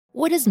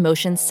What does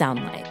motion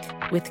sound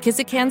like? With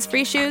Kizikans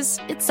free shoes,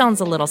 it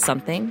sounds a little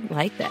something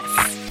like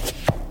this.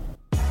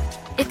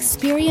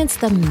 Experience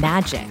the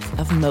magic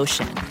of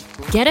motion.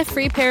 Get a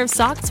free pair of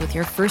socks with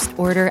your first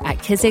order at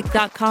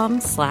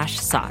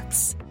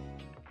kizik.com/socks.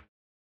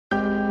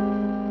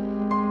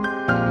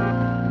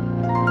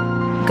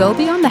 Go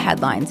beyond the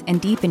headlines and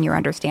deepen your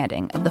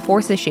understanding of the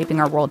forces shaping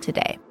our world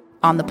today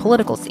on The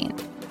Political Scene,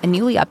 a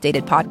newly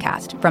updated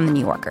podcast from The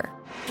New Yorker.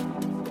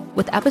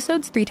 With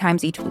episodes 3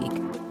 times each week,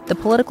 The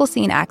Political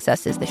Scene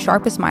accesses the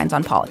sharpest minds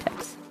on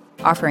politics,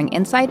 offering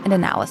insight and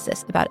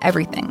analysis about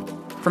everything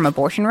from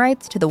abortion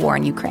rights to the war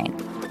in Ukraine.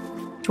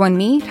 Join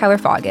me, Tyler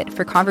Foggett,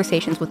 for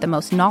conversations with the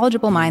most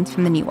knowledgeable minds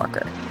from The New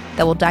Yorker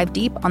that will dive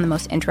deep on the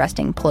most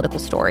interesting political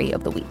story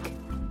of the week.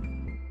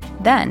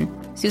 Then,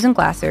 Susan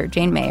Glasser,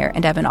 Jane Mayer,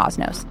 and Evan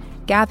Osnos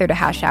gather to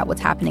hash out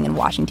what's happening in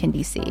Washington,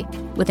 D.C.,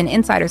 with an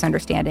insider's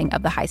understanding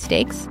of the high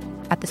stakes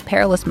at this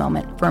perilous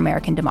moment for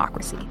American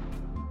democracy.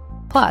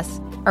 Plus,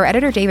 our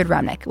editor David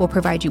Remnick will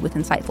provide you with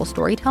insightful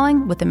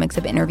storytelling with a mix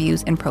of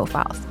interviews and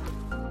profiles.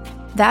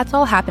 That's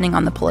all happening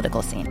on The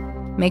Political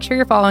Scene. Make sure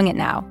you're following it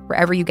now,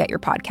 wherever you get your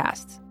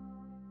podcasts.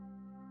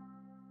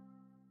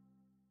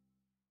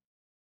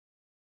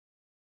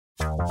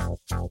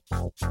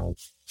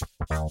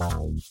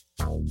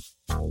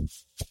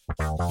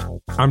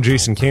 I'm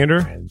Jason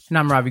Kander. And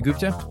I'm Ravi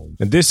Gupta.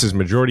 And this is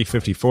Majority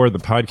 54, the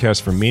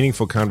podcast for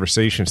meaningful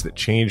conversations that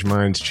change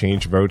minds,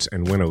 change votes,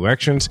 and win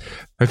elections.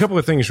 A couple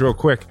of things real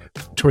quick.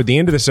 Toward the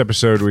end of this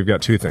episode, we've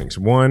got 2 things.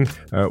 One,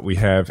 we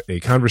have a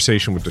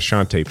conversation with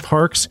Deshante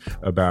Parks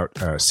about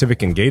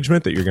civic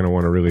engagement that you're going to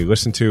want to really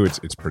listen to. It's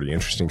a pretty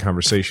interesting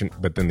conversation.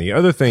 But then the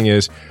other thing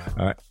is,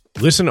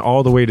 listen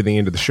all the way to the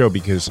end of the show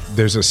because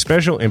there's a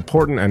special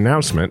important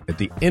announcement at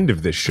the end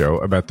of this show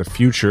about the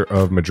future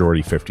of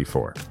Majority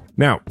 54.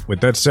 Now, with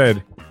that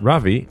said,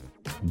 Ravi,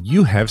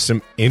 you have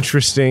some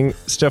interesting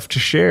stuff to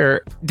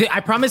share.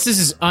 I promise this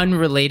is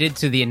unrelated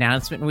to the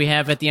announcement we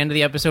have at the end of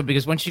the episode,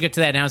 because once you get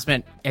to that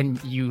announcement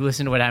and you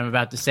listen to what I'm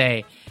about to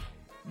say,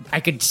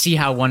 I could see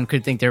how one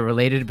could think they're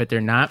related, but they're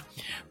not.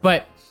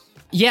 But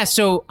yeah,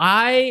 so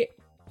I,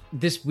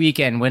 this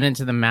weekend, went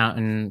into the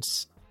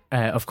mountains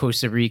of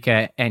Costa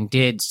Rica and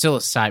did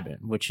psilocybin,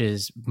 which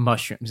is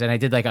mushrooms. And I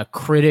did like a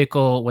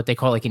critical, what they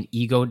call like an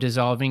ego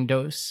dissolving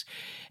dose.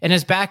 And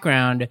as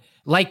background,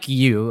 like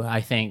you, I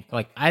think,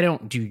 like I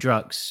don't do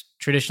drugs.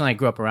 Traditionally, I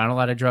grew up around a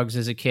lot of drugs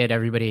as a kid.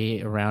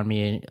 Everybody around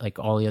me, like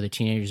all the other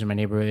teenagers in my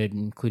neighborhood,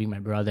 including my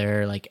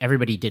brother, like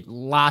everybody did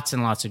lots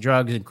and lots of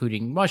drugs,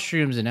 including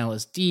mushrooms and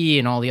LSD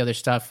and all the other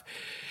stuff.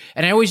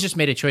 And I always just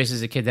made a choice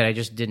as a kid that I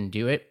just didn't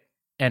do it.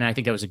 And I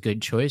think that was a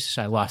good choice.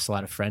 I lost a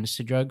lot of friends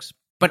to drugs.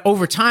 But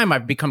over time,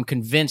 I've become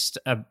convinced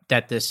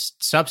that this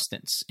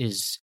substance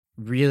is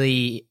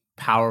really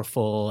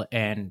powerful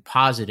and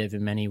positive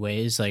in many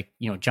ways. Like,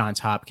 you know, Johns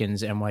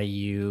Hopkins,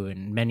 NYU,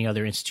 and many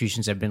other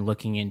institutions have been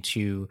looking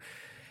into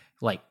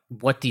like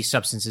what these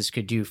substances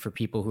could do for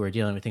people who are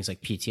dealing with things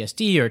like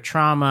PTSD or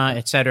trauma,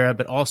 et cetera.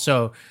 But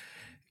also,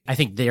 I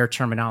think their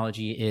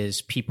terminology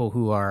is people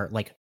who are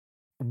like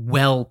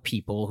well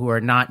people who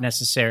are not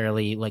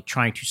necessarily like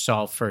trying to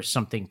solve for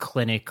something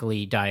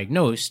clinically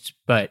diagnosed,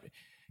 but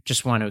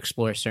just want to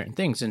explore certain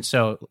things. And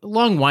so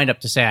long wind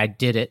up to say I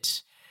did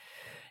it.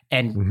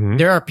 And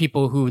there are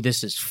people who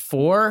this is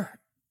for.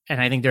 And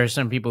I think there are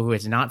some people who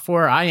it's not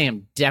for. I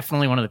am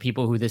definitely one of the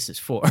people who this is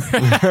for.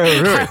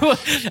 Really?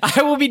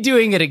 I will be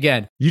doing it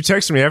again. You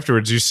texted me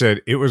afterwards. You said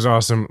it was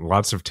awesome.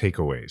 Lots of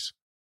takeaways.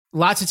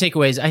 Lots of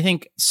takeaways. I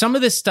think some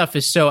of this stuff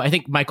is I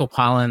think Michael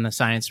Pollan, the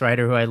science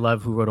writer who I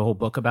love, who wrote a whole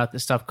book about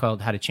this stuff called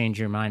How to Change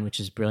Your Mind, which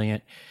is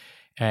brilliant.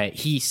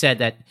 He said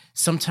that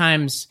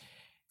sometimes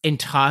in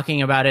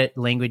talking about it,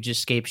 language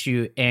escapes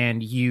you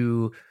and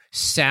you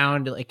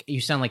sound like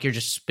you're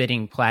just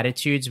spitting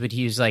platitudes. But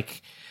he was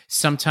like,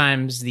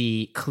 sometimes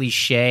the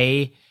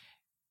cliche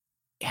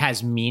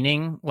has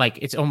meaning. Like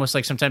it's almost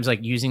like sometimes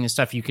like using this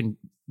stuff,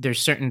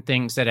 there's certain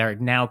things that are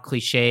now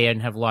cliche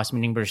and have lost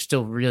meaning, but are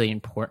still really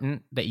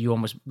important that you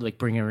almost like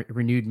bring a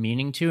renewed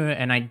meaning to.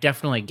 And I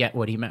definitely get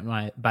what he meant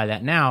by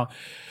that now.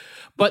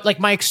 But like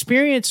my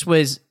experience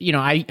was, you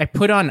know, I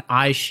put on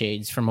eye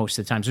shades for most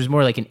of the time. So it was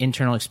more like an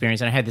internal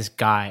experience. And I had this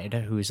guide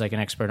who's like an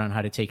expert on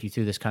how to take you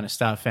through this kind of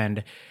stuff.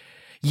 And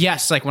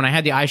yes, like when I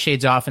had the eye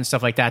shades off and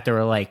stuff like that, there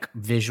were like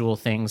visual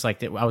things like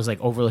that. I was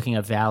like overlooking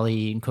a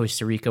valley in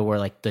Costa Rica where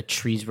like the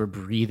trees were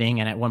breathing.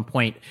 And at one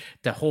point,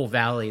 the whole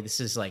valley, this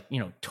is like,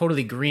 you know,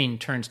 totally green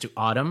turns to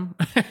autumn,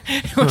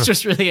 which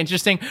was really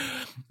interesting.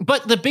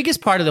 But the biggest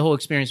part of the whole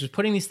experience was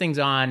putting these things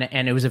on,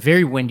 and it was a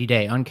very windy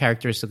day,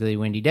 uncharacteristically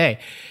windy day.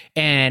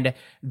 And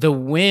the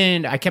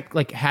wind, I kept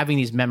like having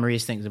these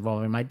memories, things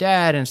involving my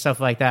dad and stuff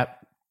like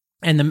that.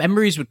 And the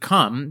memories would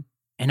come,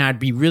 and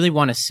I'd really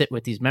want to sit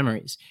with these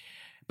memories.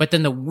 But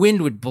then the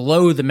wind would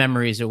blow the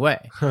memories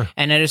away.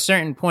 And at a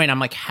certain point, I'm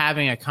like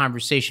having a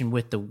conversation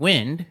with the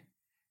wind,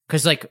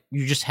 because like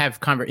you just have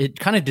it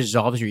kind of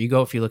dissolves your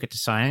ego. If you look at the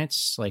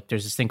science, like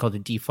there's this thing called the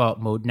default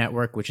mode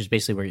network, which is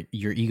basically where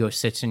your ego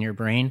sits in your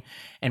brain.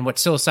 And what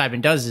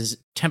psilocybin does is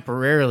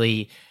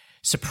temporarily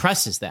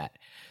suppresses that.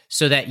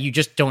 so that you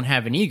just don't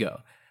have an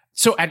ego.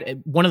 So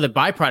one of the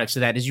byproducts of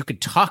that is you could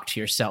talk to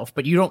yourself,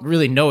 but you don't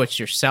really know it's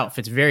yourself.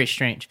 It's very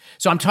strange.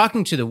 So I'm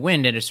talking to the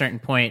wind at a certain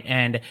point,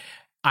 and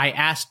I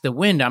asked the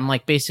wind, I'm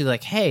like, basically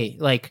like, hey,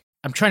 like,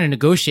 I'm trying to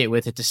negotiate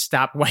with it to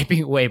stop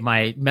wiping away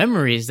my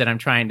memories that I'm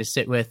trying to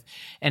sit with.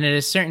 And at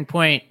a certain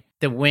point,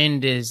 the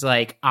wind is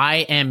like,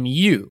 I am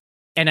you.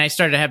 And I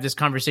started to have this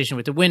conversation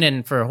with the wind,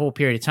 and for a whole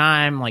period of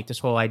time, like this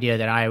whole idea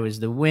that I was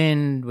the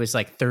wind was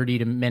like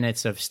 30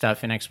 minutes of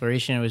stuff and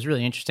exploration. It was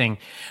really interesting.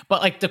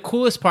 But like the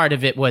coolest part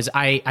of it was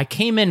I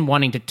came in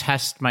wanting to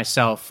test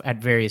myself at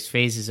various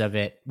phases of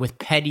it with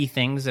petty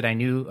things that I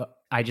knew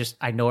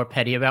I know are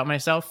petty about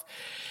myself.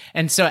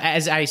 And so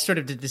as I sort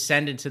of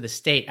descend into the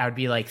state, I would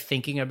be like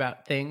thinking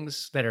about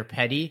things that are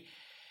petty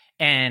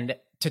and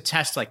to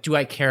test, like, do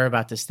I care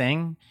about this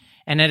thing?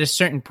 And at a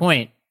certain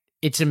point,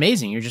 it's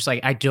amazing. You're just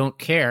like, I don't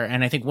care.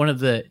 And I think one of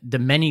the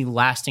many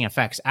lasting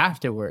effects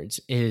afterwards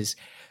is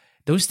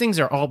those things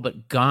are all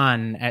but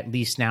gone, at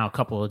least now a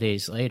couple of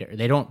days later.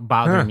 They don't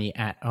bother me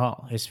at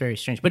all. It's very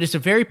strange. But it's a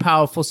very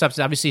powerful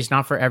substance. Obviously, it's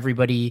not for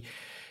everybody.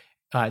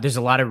 There's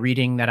a lot of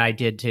reading that I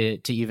did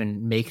to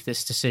even make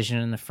this decision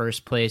in the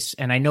first place.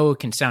 And I know it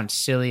can sound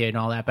silly and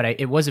all that, but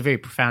it was a very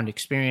profound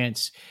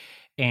experience.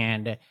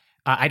 And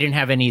I didn't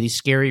have any of these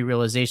scary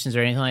realizations or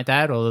anything like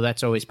that, although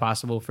that's always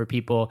possible for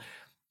people.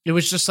 It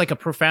was just like a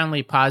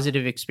profoundly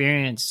positive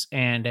experience,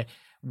 and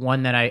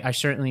one that I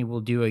certainly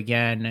will do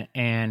again.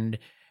 And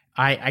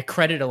I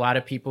credit a lot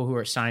of people who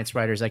are science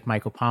writers like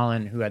Michael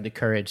Pollan, who had the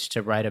courage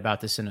to write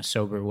about this in a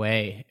sober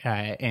way.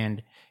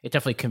 And it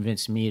definitely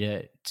convinced me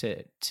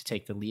to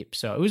take the leap.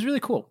 So it was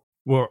really cool.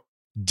 Well,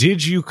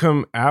 did you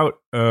come out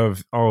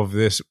of all of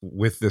this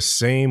with the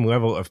same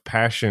level of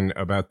passion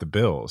about the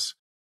Bills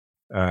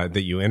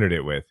that you entered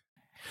it with?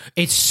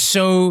 It's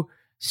so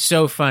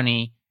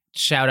funny.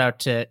 Shout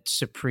out to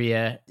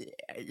Supriya.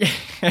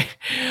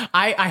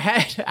 I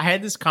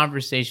had this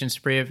conversation,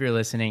 Supriya, if you're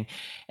listening,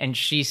 and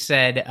she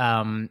said,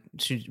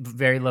 she's a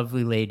very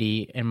lovely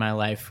lady in my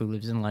life who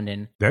lives in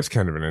London. That's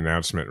kind of an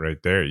announcement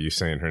right there. You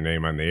saying her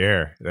name on the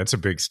air. That's a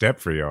big step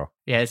for y'all.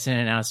 Yeah, it's an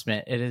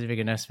announcement. It is a big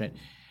announcement.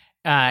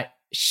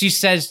 She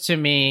says to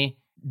me,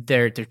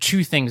 there are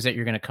two things that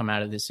you're going to come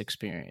out of this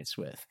experience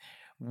with.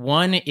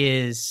 One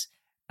is,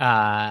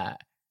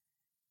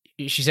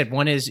 she said,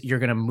 one is you're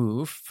going to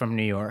move from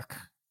New York,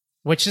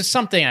 which is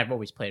something I've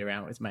always played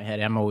around with in my head.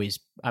 I'm always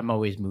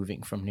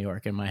moving from New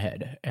York in my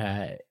head.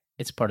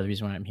 It's part of the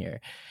reason why I'm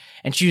here.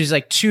 And she was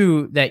like,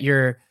 two, that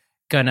you're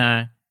going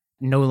to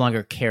no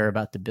longer care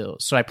about the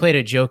Bills. So I played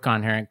a joke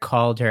on her and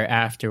called her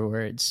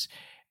afterwards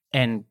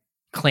and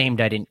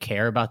claimed I didn't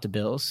care about the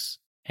Bills.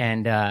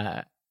 And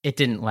it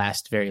didn't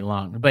last very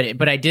long.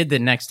 But I did the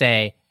next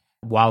day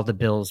while the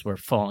Bills were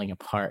falling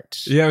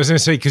apart. Yeah, I was going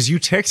to say, because you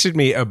texted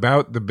me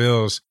about the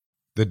Bills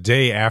the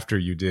day after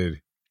you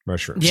did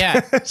mushrooms.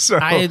 Yeah. So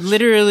I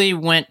literally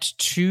went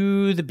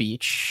to the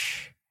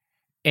beach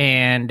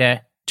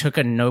and took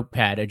a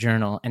notepad, a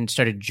journal, and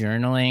started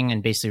journaling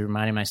and basically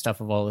reminding myself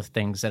of all the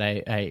things that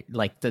I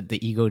like, the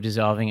ego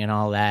dissolving and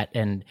all that,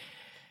 and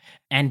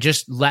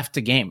just left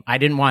the game. I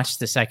didn't watch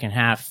the second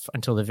half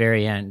until the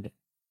very end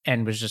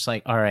and was just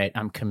like, all right,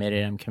 I'm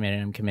committed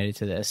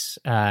to this.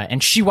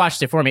 And she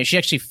watched it for me. She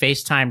actually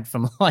FaceTimed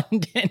from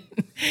London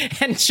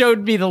and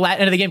showed me the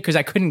end of the game because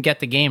I couldn't get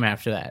the game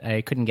after that.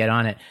 I couldn't get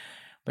on it.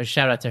 But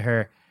shout out to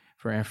her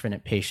for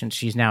infinite patience.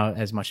 She's now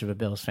as much of a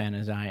Bills fan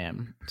as I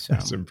am. So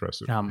that's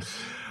impressive.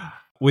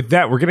 With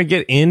that, we're going to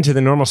get into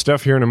the normal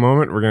stuff here in a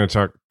moment. We're going to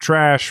talk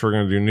trash. We're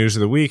going to do news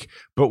of the week.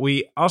 But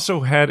we also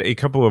had a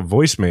couple of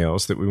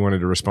voicemails that we wanted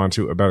to respond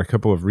to about a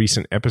couple of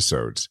recent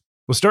episodes.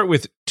 We'll start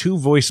with two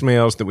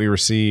voicemails that we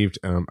received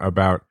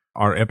about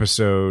our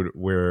episode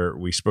where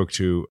we spoke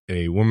to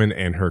a woman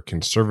and her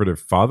conservative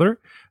father.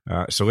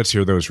 So let's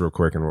hear those real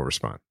quick and we'll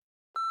respond.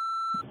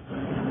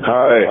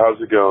 Hi,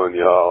 how's it going,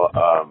 y'all?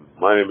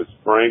 My name is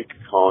Frank,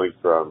 calling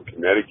from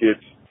Connecticut,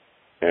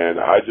 and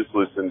I just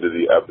listened to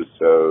the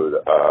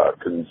episode,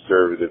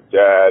 Conservative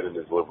Dad and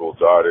His Liberal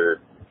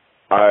Daughter.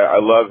 I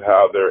love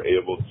how they're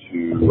able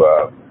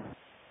to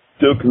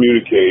still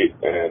communicate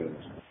and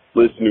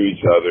listen to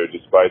each other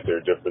despite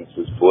their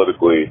differences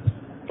politically,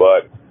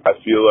 but I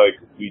feel like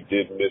we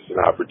did miss an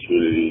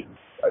opportunity,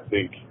 I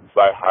think,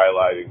 by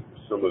highlighting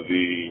some of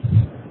the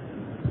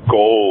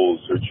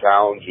goals or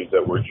challenges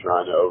that we're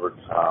trying to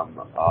overcome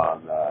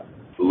on the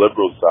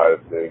liberal side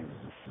of things.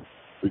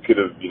 We could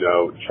have,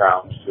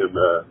 challenged him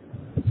to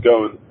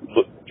go and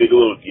dig a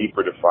little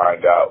deeper to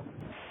find out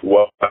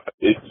what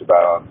it's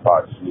about on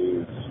Fox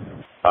News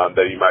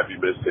that he might be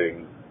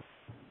missing.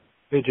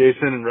 Hey,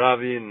 Jason and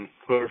Ravi and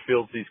whoever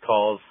fields these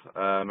calls.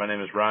 My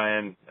name is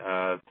Ryan.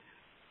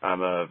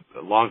 I'm a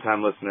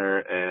longtime listener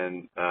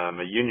and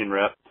a union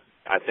rep.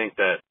 I think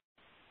that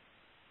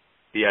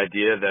the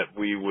idea that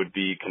we would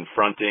be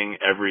confronting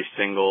every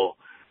single,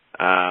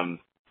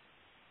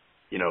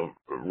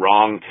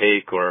 wrong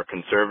take or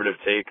conservative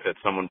take that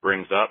someone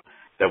brings up,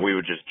 that we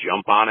would just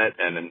jump on it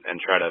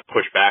and try to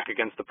push back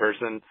against the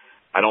person,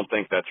 I don't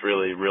think that's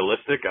really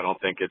realistic. I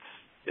don't think it's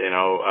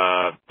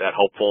that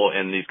helpful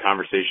in these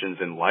conversations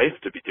in life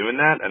to be doing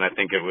that. And I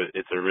think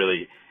it's a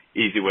really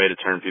easy way to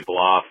turn people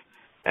off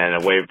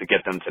and a way to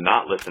get them to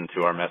not listen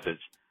to our message.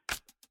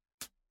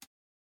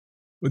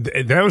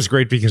 That was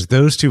great because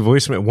those two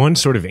voicemail, one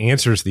sort of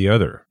answers the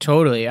other.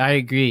 Totally. I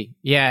agree.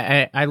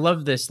 Yeah. I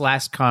love this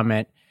last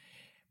comment,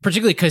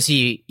 particularly because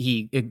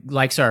he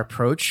likes our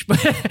approach.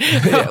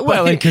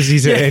 Well, and because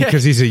he's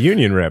a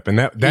union rep, and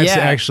that's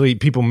actually,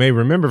 people may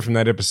remember from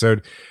that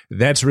episode,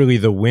 that's really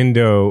the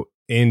window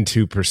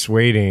into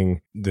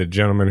persuading the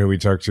gentleman who we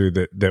talked to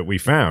that we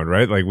found,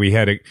 right? Like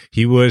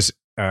he was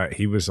a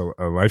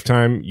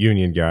lifetime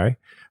union guy,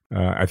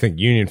 I think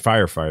union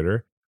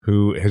firefighter,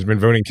 who has been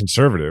voting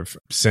conservative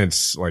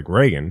since like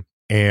Reagan.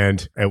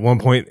 And at one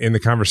point in the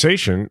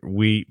conversation,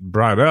 we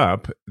brought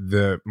up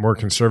the more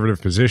conservative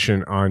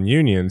position on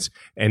unions,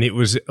 and it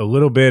was a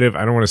little bit of,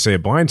 I don't want to say a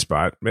blind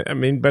spot, but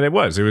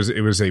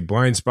it was a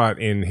blind spot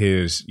in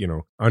his,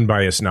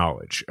 unbiased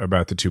knowledge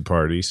about the two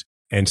parties.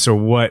 And so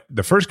what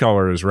the first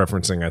caller is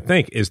referencing, I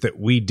think, is that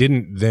we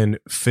didn't then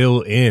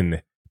fill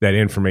in that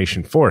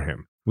information for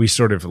him. We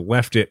sort of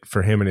left it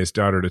for him and his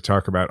daughter to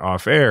talk about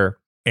off air.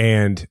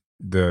 And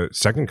the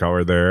second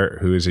caller there,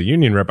 who is a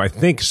union rep, I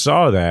think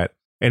saw that.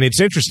 And it's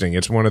interesting.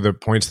 It's one of the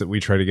points that we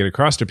try to get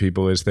across to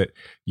people is that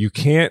you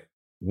can't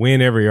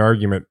win every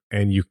argument,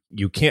 and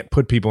you can't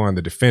put people on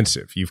the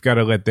defensive. You've got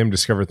to let them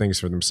discover things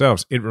for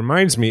themselves. It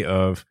reminds me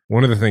of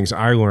one of the things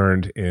I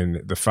learned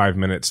in the 5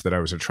 minutes that I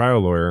was a trial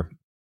lawyer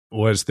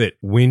was that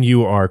when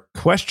you are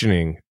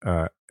questioning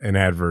an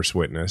adverse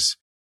witness,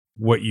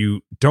 what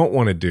you don't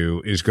want to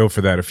do is go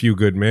for that a few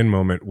good men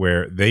moment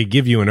where they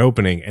give you an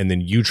opening and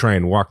then you try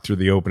and walk through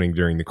the opening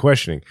during the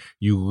questioning.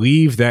 You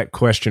leave that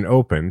question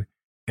open,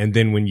 and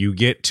then when you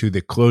get to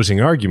the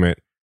closing argument,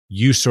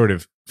 you sort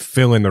of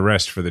fill in the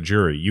rest for the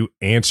jury. You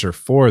answer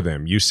for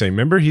them. You say,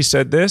 remember he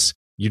said this?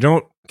 You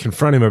don't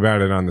confront him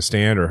about it on the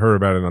stand or her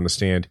about it on the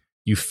stand.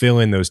 You fill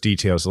in those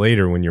details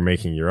later when you're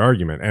making your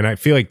argument. And I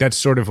feel like that's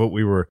sort of what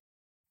we were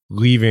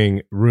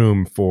leaving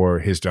room for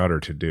his daughter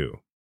to do.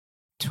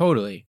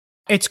 Totally.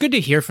 It's good to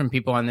hear from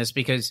people on this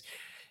because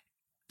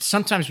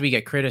sometimes we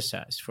get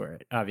criticized for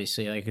it,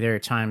 obviously. Like there are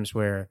times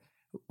where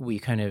we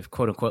kind of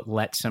quote unquote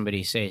let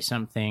somebody say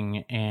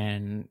something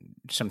and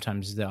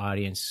sometimes the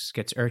audience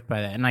gets irked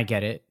by that. And I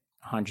get it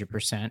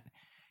 100%.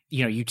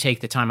 You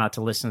take the time out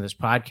to listen to this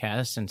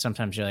podcast and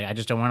sometimes you're like, I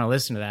just don't want to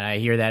listen to that. I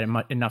hear that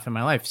enough in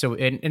my life. So,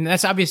 and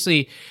that's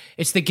obviously,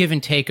 it's the give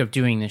and take of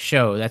doing the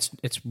show.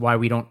 It's why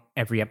we don't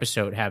every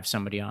episode have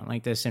somebody on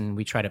like this, and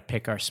we try to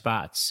pick our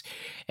spots.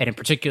 And in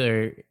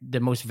particular,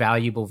 the most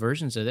valuable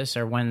versions of this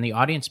are when the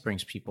audience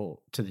brings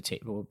people to the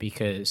table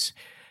because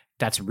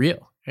that's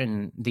real.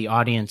 And the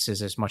audience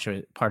is as much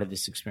a part of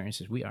this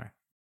experience as we are.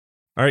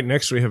 All right,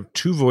 next we have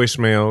two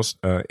voicemails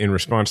in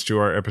response to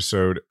our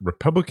episode,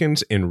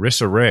 Republicans in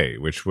Disarray,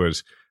 which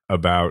was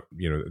about,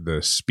 the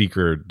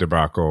speaker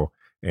debacle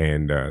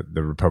and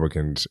the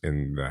Republicans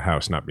in the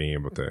House not being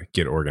able to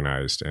get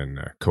organized and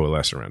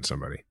coalesce around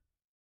somebody.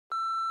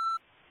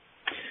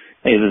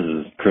 Hey, this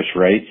is Chris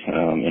Wright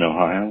in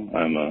Ohio.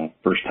 I'm a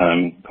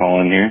first-time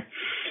calling here.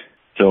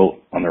 So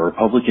on the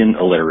Republican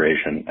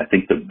alliteration, I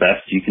think the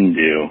best you can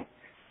do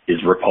is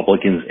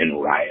Republicans in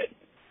riot.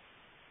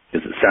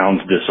 Because it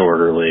sounds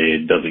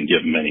disorderly, doesn't give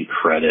them any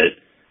credit,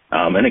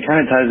 and it kind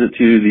of ties it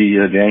to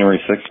the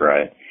January 6th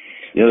riot.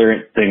 The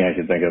other thing I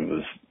could think of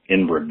is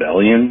in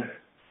rebellion,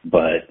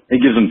 but it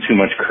gives them too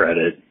much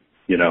credit.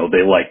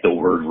 They like the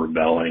word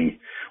rebelling.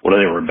 What are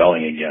they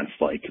rebelling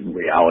against? Like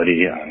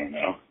reality? I don't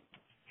know.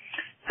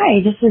 Hi,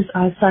 this is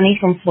Sunny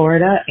from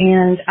Florida,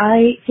 and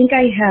I think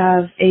I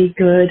have a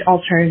good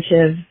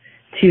alternative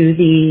to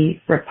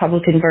the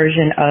Republican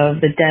version of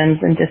the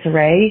Dems in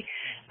Disarray.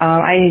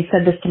 I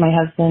said this to my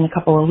husband a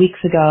couple of weeks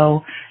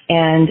ago,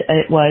 and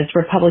it was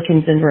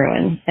Republicans in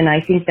ruin. And I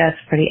think that's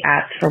pretty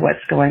apt for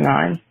what's going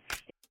on.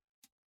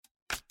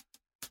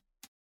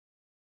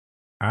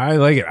 I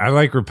like it. I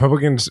like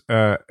Republicans.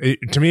 To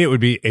me, it would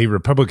be a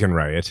Republican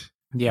riot.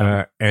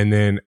 Yeah. And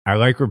then I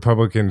like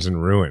Republicans in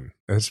ruin.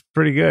 That's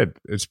pretty good.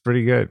 It's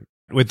pretty good.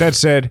 With that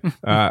said,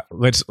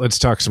 let's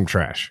talk some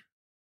trash.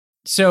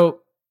 So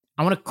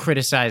I want to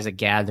criticize a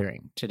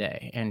gathering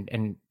today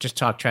and just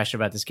talk trash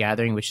about this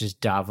gathering, which is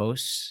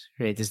Davos,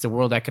 right? This is the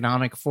World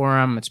Economic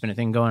Forum. It's been a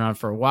thing going on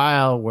for a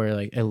while where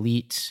like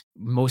elite,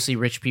 mostly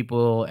rich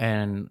people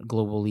and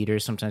global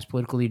leaders, sometimes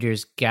political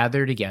leaders,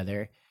 gather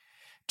together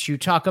to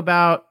talk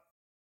about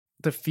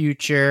the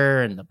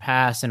future and the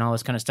past and all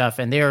this kind of stuff.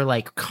 And they are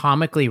like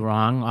comically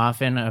wrong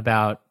often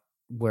about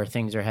where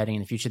things are heading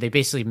in the future. They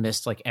basically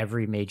missed like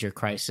every major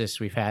crisis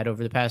we've had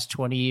over the past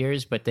 20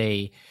 years, but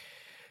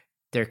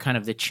they're kind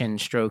of the chin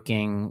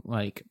stroking,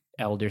 like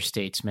elder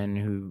statesmen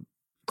who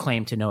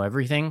claim to know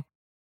everything.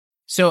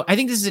 So I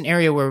think this is an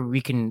area where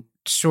we can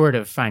sort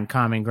of find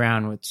common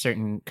ground with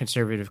certain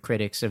conservative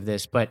critics of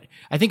this, but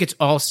I think it's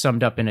all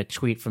summed up in a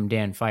tweet from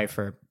Dan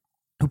Pfeiffer,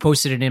 who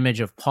posted an image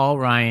of Paul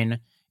Ryan,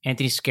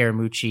 Anthony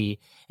Scaramucci,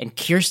 and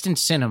Kirsten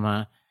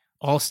Sinema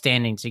all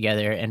standing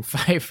together. And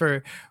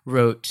Pfeiffer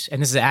wrote,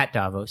 and this is at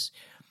Davos,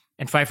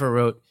 and Pfeiffer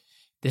wrote,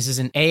 This is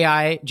an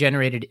AI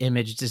generated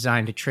image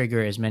designed to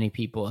trigger as many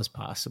people as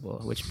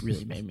possible, which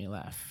really made me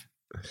laugh.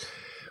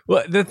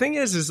 Well, the thing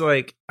is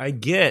like, I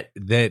get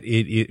that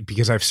it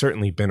because I've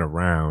certainly been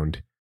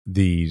around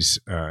these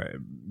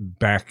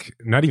back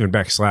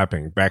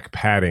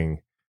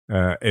patting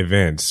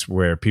events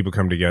where people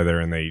come together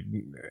and they,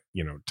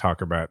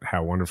 talk about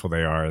how wonderful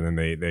they are. And then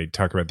they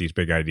talk about these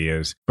big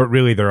ideas, but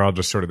really they're all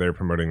just sort of there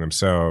promoting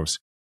themselves.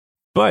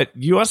 But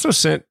you also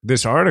sent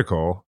this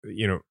article,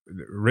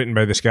 written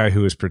by this guy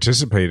who has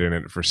participated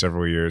in it for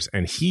several years,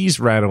 and he's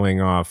rattling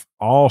off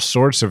all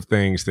sorts of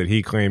things that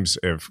he claims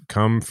have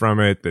come from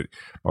it, that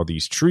all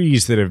these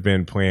trees that have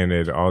been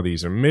planted, all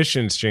these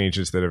emissions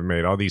changes that have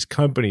made, all these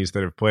companies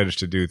that have pledged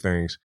to do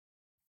things.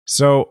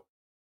 So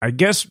I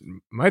guess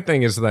my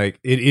thing is like,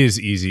 it is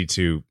easy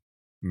to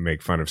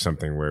make fun of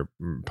something where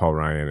Paul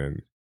Ryan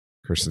and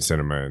Kirsten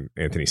Sinema and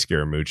Anthony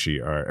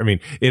Scaramucci are. I mean,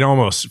 it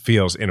almost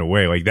feels in a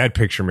way like that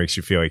picture makes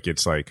you feel like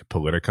it's like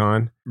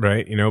Politicon,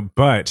 right?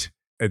 But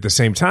at the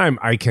same time,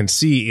 I can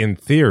see in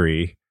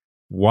theory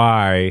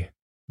why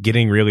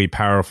getting really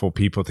powerful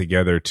people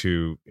together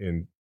to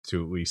at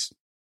least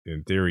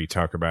in theory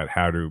talk about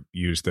how to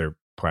use their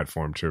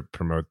platform to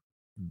promote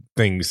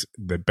things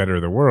that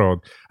better the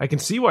world. I can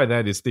see why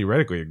that is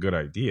theoretically a good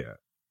idea.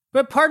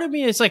 But part of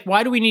me is like,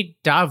 why do we need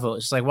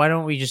Davos? Like, why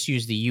don't we just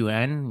use the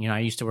UN? I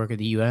used to work at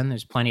the UN.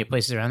 There's plenty of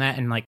places around that.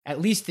 And like, at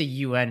least the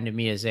UN to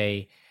me is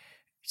a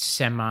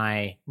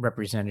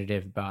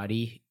semi-representative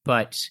body.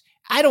 But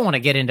I don't want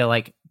to get into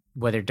like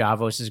whether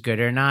Davos is good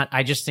or not.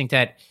 I just think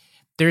that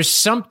there's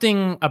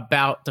something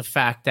about the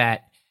fact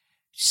that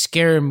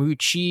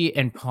Scaramucci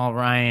and Paul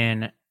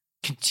Ryan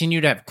continue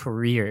to have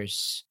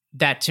careers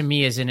that to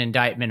me is an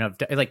indictment of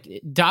like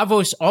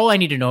Davos. All I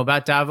need to know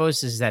about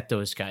Davos is that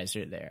those guys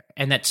are there,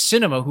 and that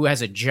Sinema, who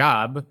has a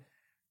job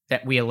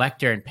that we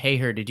elect her and pay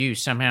her to do,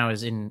 somehow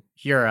is in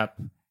Europe.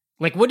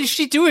 Like, what is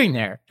she doing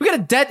there? We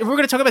got a debt. We're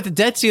going to talk about the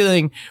debt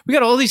ceiling. We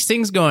got all these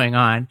things going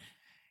on.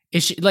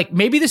 Is she like,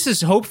 maybe this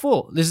is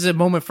hopeful. This is a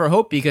moment for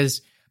hope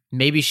because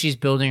maybe she's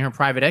building her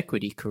private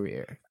equity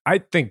career. I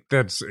think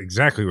that's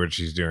exactly what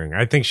she's doing.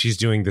 I think she's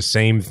doing the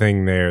same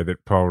thing there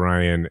that Paul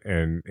Ryan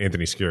and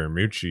Anthony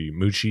Scaramucci,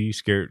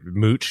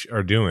 Mooch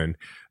are doing,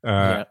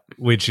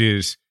 which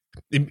is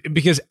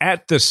because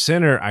at the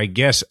center, I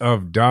guess,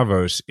 of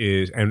Davos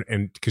is,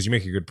 and because you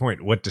make a good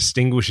point, what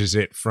distinguishes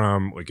it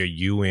from like a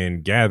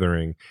UN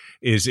gathering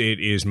is it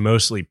is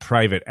mostly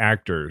private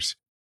actors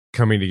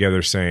coming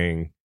together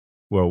saying,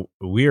 well,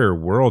 we are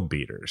world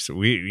beaters.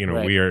 Right.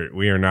 we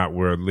are not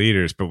world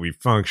leaders, but we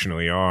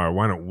functionally are.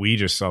 Why don't we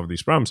just solve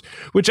these problems?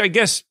 Which I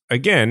guess,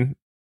 again,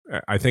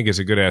 I think is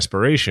a good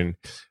aspiration,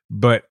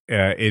 but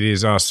it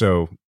is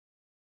also,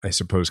 I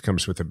suppose,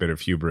 comes with a bit of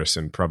hubris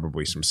and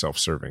probably some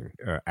self-serving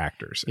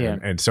actors. Yeah.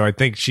 And so I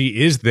think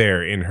she is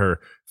there in her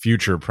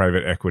future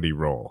private equity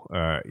role,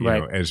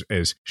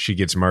 as she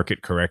gets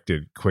market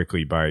corrected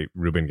quickly by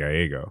Ruben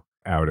Gallego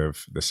out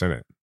of the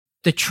Senate.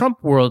 The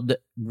Trump world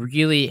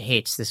really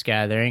hates this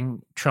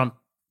gathering. Trump,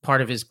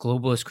 part of his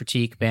globalist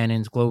critique,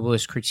 Bannon's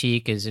globalist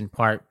critique, is in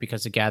part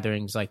because of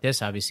gatherings like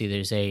this. Obviously,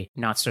 there's a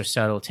not so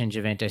subtle tinge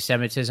of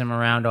anti-Semitism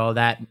around all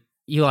that.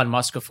 Elon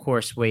Musk, of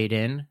course, weighed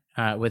in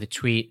with a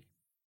tweet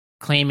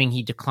claiming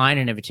he declined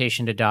an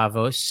invitation to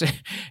Davos,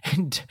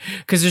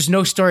 because there's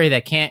no story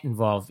that can't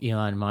involve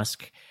Elon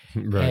Musk.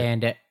 Right.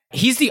 And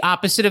he's the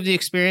opposite of the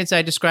experience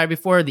I described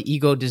before, the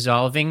ego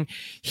dissolving.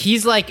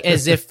 He's like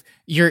as if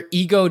your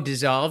ego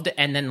dissolved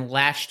and then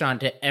latched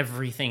onto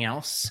everything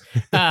else.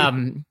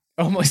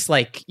 Almost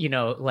like,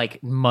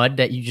 like mud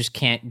that you just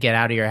can't get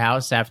out of your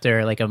house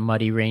after like a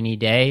muddy, rainy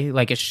day.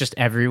 Like it's just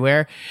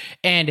everywhere.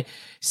 And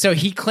so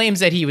he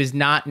claims that he was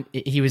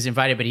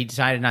invited, but he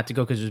decided not to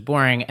go because it was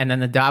boring. And then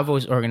the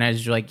Davos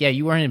organizers were like, yeah,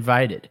 you weren't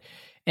invited.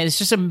 And it's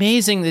just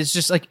amazing. It's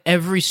just like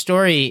every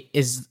story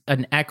is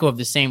an echo of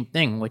the same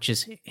thing, which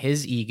is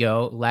his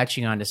ego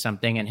latching onto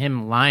something and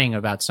him lying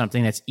about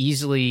something that's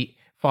easily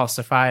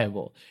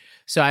falsifiable.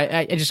 So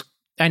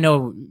I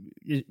know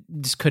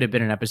this could have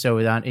been an episode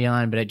without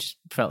Elon, but I just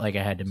felt like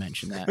I had to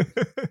mention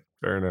that.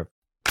 Fair enough.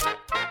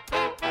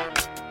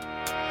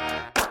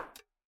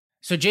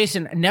 So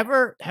Jason,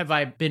 never have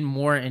I been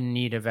more in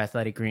need of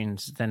athletic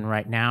greens than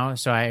right now.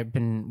 So I've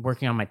been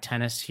working on my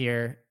tennis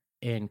here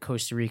in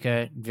Costa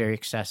Rica, very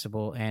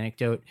accessible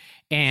anecdote.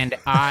 And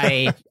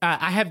I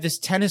have this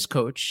tennis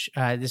coach,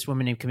 this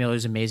woman named Camila,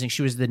 who's amazing.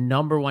 She was the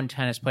number one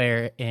tennis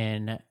player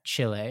in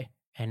Chile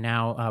and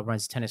now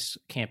runs tennis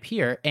camp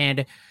here.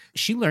 And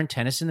she learned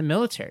tennis in the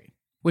military,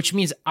 which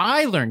means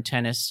I learned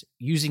tennis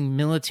using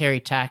military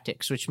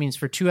tactics, which means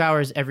for 2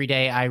 hours every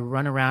day, I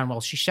run around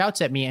while she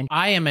shouts at me, and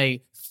I am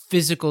a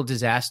physical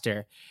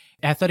disaster.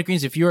 Athletic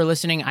Greens, if you are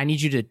listening, I need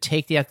you to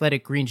take the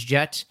Athletic Greens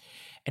jet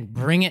and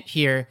bring it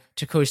here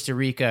to Costa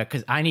Rica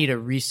because I need a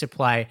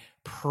resupply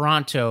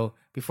pronto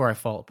before I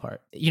fall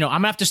apart. I'm going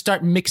to have to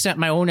start mixing up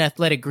my own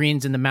Athletic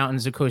Greens in the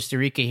mountains of Costa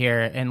Rica here,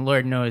 and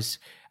Lord knows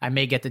I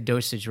may get the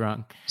dosage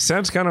wrong.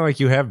 Sounds kind of like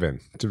you have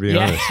been, to be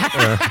honest.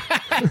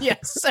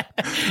 Yes. All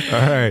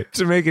right.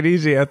 To make it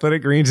easy,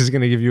 Athletic Greens is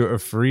going to give you a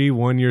free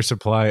 1-year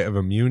supply of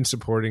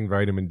immune-supporting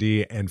vitamin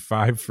D and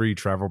 5 free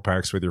travel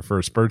packs with your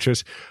first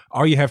purchase.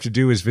 All you have to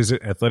do is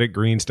visit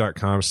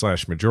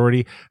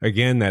athleticgreens.com/majority.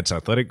 Again, that's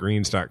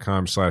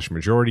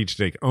athleticgreens.com/majority to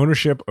take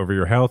ownership over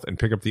your health and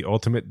pick up the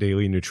ultimate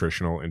daily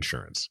nutritional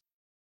insurance.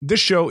 This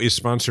show is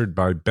sponsored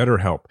by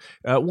BetterHelp.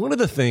 One of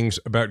the things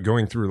about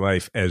going through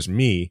life as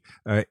me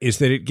is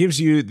that it gives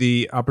you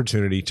the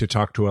opportunity to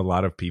talk to a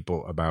lot of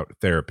people about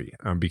therapy.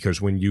 Because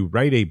when you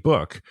write a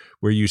book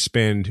where you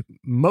spend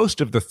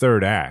most of the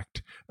third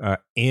act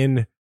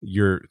in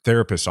your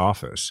therapist's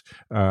office,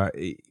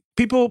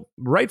 people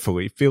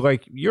rightfully feel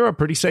like you're a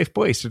pretty safe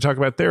place to talk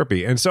about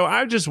therapy. And so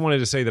I just wanted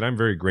to say that I'm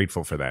very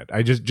grateful for that.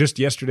 I just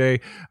yesterday,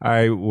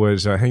 I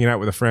was hanging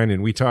out with a friend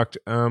and we talked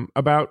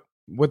about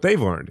what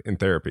they've learned in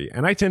therapy.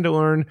 And I tend to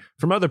learn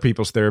from other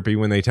people's therapy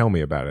when they tell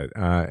me about it.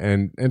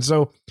 And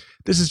so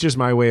this is just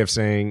my way of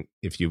saying,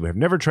 if you have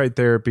never tried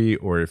therapy,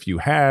 or if you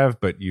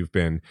have, but you've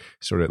been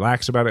sort of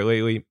lax about it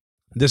lately,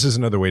 this is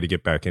another way to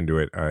get back into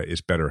it,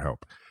 is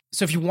BetterHelp.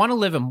 So if you want to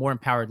live a more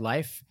empowered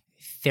life,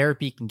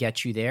 therapy can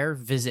get you there.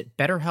 Visit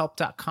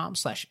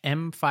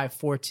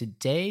betterhelp.com/M54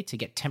 today to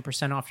get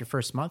 10% off your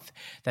first month.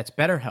 That's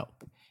BetterHelp,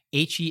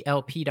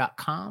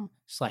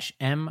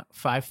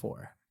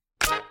 HELP.com/M54.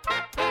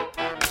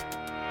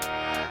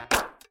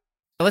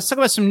 Let's talk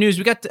about some news.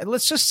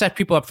 Let's just set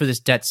people up for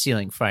this debt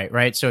ceiling fight,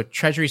 right? So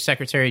Treasury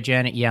Secretary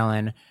Janet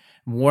Yellen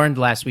warned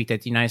last week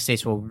that the United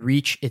States will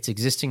reach its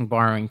existing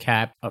borrowing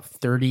cap of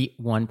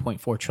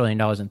 $31.4 trillion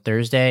on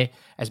Thursday.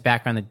 As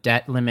background, the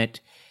debt limit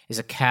is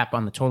a cap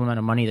on the total amount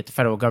of money that the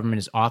federal government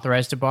is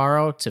authorized to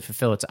borrow to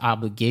fulfill its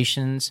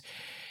obligations.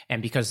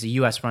 And because the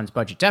U.S. runs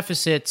budget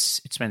deficits,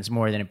 it spends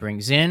more than it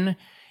brings in.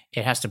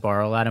 It has to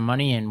borrow a lot of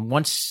money. And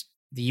once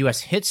the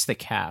U.S. hits the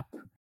cap,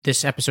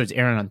 this episode's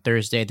airing on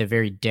Thursday, the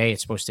very day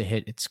it's supposed to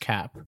hit its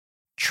cap,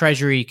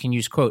 Treasury can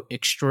use, quote,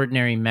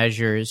 extraordinary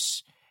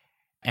measures.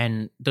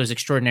 And those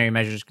extraordinary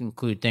measures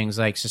include things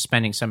like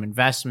suspending some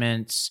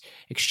investments,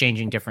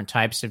 exchanging different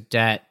types of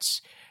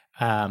debts,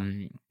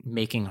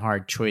 making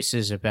hard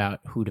choices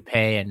about who to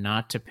pay and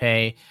not to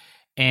pay.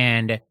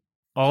 And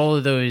all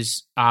of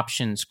those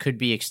options could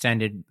be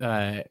exhausted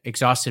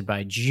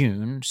by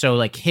June. So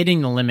like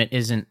hitting the limit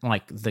isn't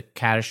like the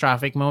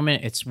catastrophic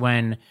moment. It's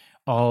when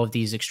all of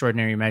these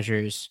extraordinary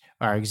measures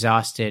are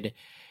exhausted.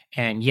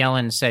 And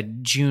Yellen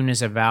said June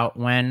is about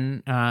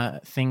when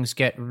things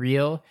get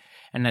real.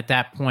 And at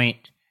that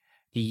point,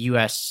 the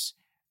U.S.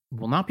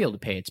 will not be able to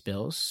pay its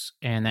bills.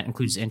 And that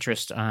includes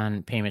interest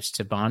on payments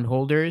to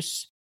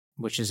bondholders,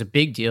 which is a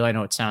big deal. I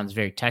know it sounds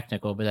very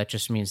technical, but that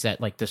just means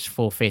that like this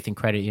full faith and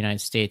credit of the United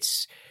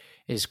States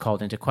is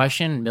called into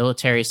question.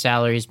 Military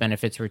salaries,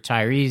 benefits,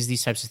 retirees,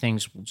 these types of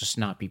things will just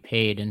not be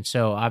paid. And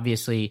so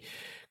obviously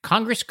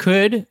Congress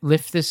could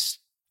lift this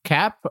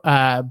cap,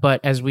 but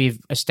as we've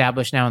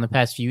established now in the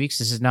past few weeks,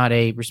 this is not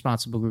a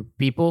responsible group of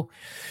people.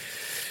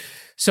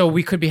 So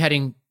we could be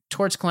heading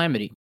towards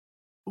calamity.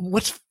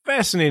 What's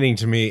fascinating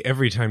to me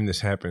every time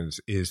this happens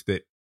is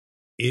that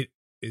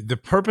the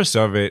purpose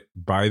of it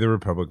by the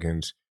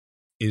Republicans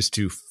is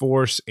to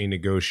force a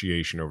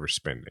negotiation over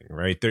spending,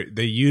 right?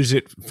 They use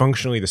it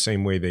functionally the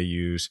same way they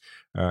use,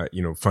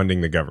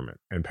 funding the government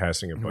and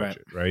passing a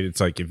budget, right?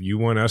 It's like, if you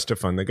want us to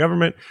fund the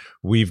government,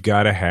 we've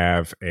got to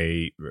have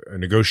a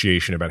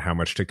negotiation about how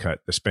much to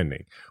cut the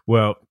spending.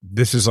 Well,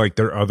 this is like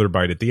their other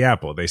bite at the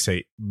apple. They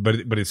say,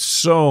 but it's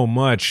so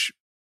much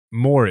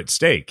more at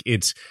stake.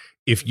 It's,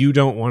 if you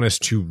don't want us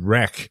to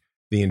wreck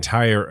the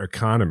entire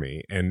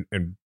economy and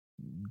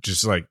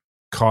just like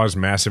cause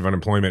massive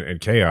unemployment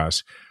and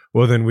chaos,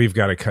 well, then we've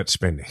got to cut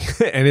spending.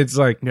 And it's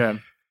like,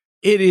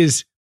 it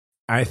is,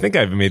 I think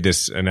I've made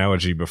this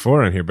analogy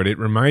before on here, but it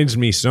reminds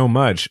me so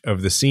much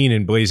of the scene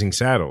in Blazing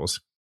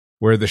Saddles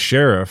where the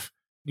sheriff,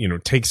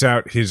 takes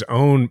out his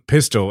own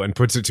pistol and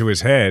puts it to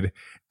his head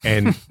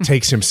and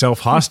takes himself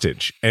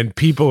hostage. And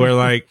people are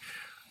like,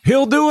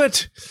 he'll do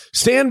it.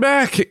 Stand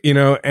back,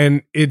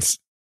 and it's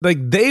like,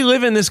 they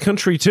live in this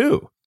country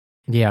too.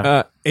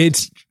 Yeah.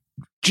 It's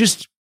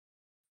just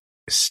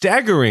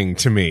staggering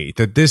to me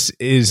that this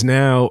is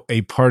now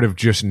a part of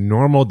just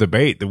normal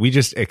debate, that we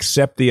just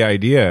accept the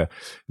idea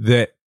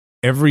that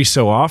every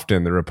so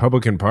often the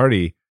Republican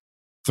Party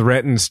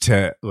threatens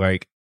to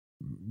like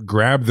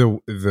grab the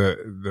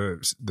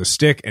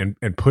stick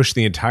and push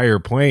the entire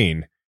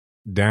plane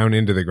down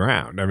into the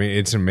ground. I mean,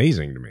 it's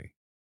amazing to me.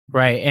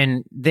 Right.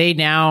 And they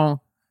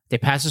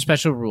pass a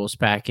special rules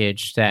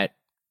package that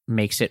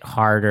makes it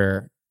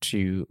harder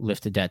to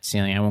lift the debt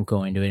ceiling. I won't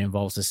go into it. It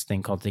involves this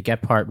thing called the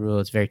Gephardt rule.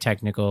 It's very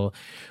technical.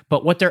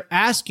 But what they're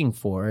asking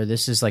for,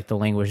 this is like the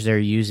language they're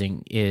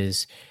using,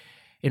 is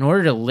in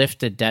order to lift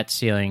the debt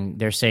ceiling,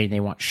 they're saying they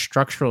want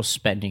structural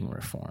spending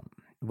reform,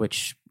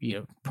 which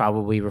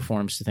probably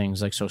reforms to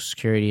things like Social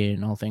Security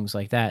and all things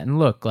like that. And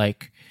look,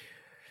 like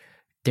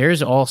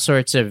there's all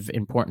sorts of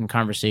important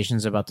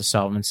conversations about the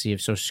solvency of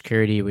Social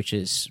Security, which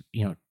is,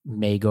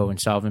 may go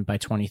insolvent by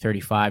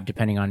 2035,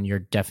 depending on your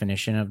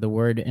definition of the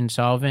word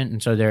insolvent.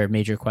 And so there are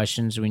major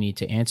questions we need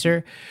to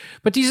answer.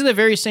 But these are the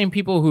very same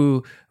people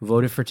who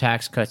voted for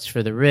tax cuts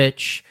for the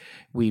rich.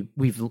 We've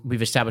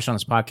established on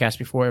this podcast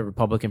before,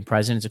 Republican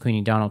presidents,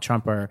 including Donald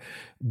Trump, are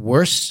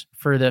worse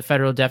for the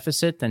federal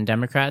deficit than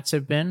Democrats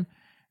have been.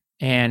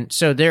 And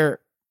so this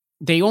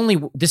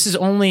is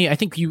only, I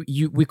think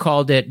we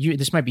called it,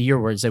 this might be your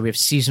words, that we have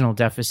seasonal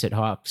deficit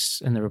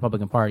hawks in the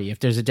Republican Party. If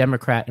there's a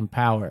Democrat in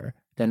power,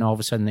 then all of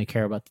a sudden they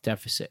care about the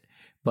deficit.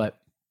 But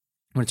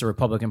when it's a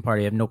Republican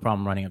Party, they have no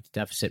problem running up the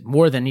deficit,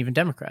 more than even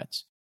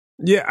Democrats.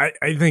 Yeah,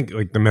 I think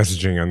like the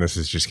messaging on this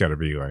has just got to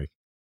be like,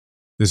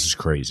 this is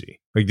crazy.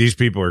 Like these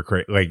people are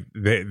crazy. Like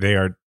they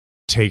are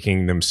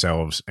taking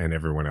themselves and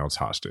everyone else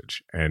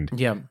hostage. And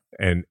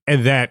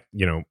that,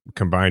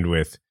 combined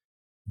with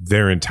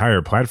their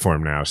entire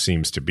platform now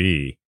seems to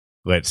be,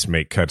 let's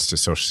make cuts to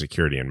Social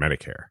Security and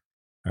Medicare,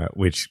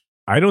 which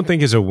I don't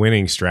think is a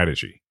winning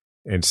strategy.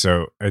 And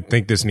so I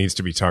think this needs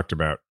to be talked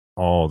about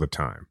all the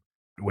time.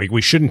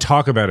 We shouldn't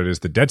talk about it as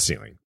the debt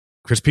ceiling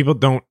because people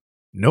don't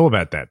know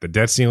about that. The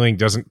debt ceiling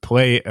doesn't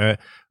play a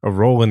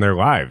role in their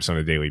lives on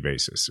a daily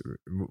basis.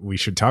 We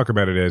should talk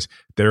about it as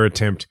their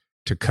attempt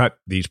to cut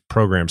these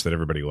programs that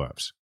everybody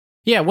loves.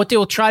 Yeah, what they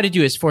will try to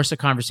do is force a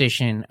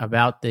conversation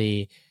about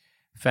the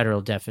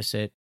federal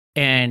deficit.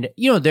 And,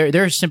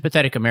 there are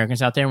sympathetic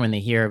Americans out there when they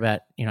hear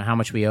about, how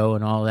much we owe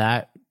and all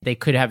that. They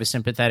could have a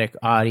sympathetic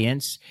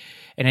audience.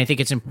 And I think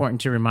it's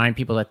important to remind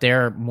people that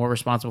they're more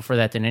responsible for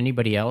that than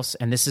anybody else.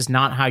 And this is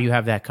not how you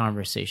have that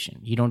conversation.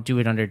 You don't do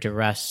it under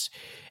duress,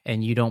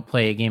 and you don't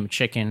play a game of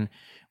chicken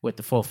with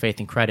the full faith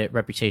and credit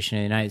reputation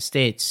in the United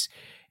States.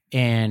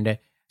 And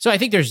so I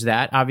think there's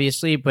that,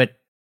 obviously, but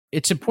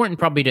it's important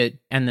probably to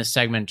end this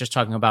segment just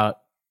talking about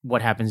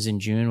what happens in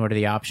June. What are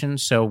the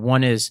options? So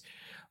one is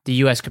the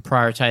U.S. could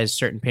prioritize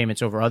certain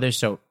payments over others.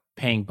 So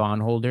paying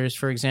bondholders,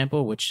 for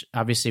example, which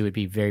obviously would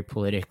be very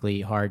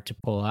politically hard to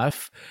pull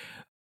off.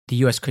 The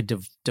U.S. could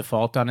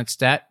default on its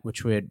debt,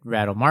 which would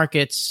rattle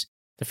markets.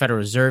 The Federal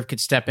Reserve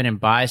could step in and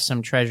buy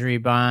some treasury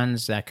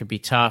bonds. That could be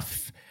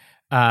tough.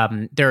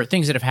 There are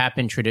things that have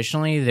happened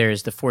traditionally.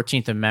 There's the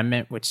 14th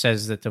Amendment, which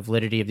says that the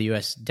validity of the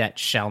U.S. debt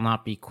shall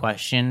not be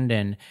questioned.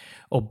 And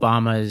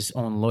Obama's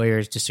own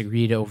lawyers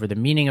disagreed over the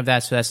meaning of that.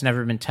 So that's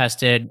never been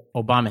tested.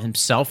 Obama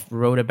himself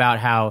wrote about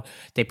how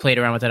they played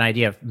around with an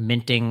idea of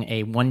minting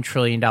a $1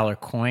 trillion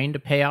coin to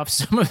pay off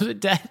some of the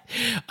debt.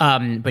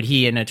 But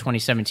he, in a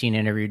 2017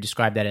 interview,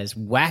 described that as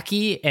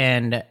wacky,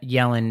 and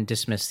Yellen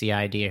dismissed the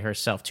idea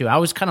herself too. I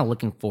was kind of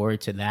looking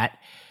forward to that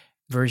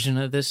version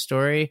of this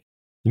story.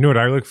 You know what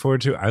I look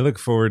forward to? I look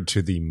forward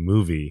to the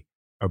movie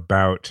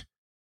about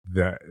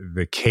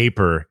the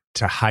caper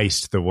to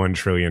heist the $1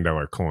 trillion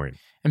coin.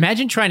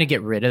 Imagine trying to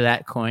get rid of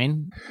that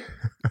coin.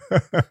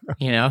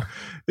 I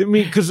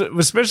mean, because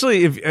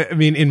especially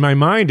in my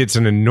mind, it's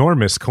an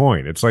enormous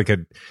coin. It's like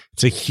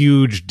it's a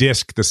huge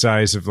disc the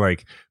size of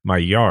like my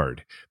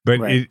yard.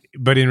 But right.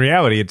 But in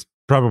reality, it's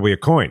probably a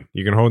coin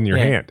you can hold in your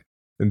hand.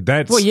 And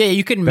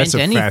you can mint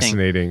anything.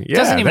 Fascinating. It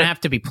doesn't even have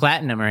to be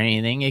platinum or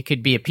anything. It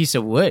could be a piece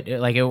of wood.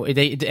 Like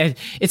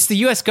it's the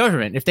U.S.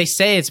 government. If they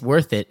say it's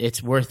worth it,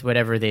 it's worth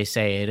whatever they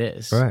say it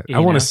is. Right. I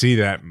want to see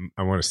that.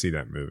 I want to see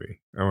that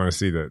movie. I want to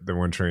see the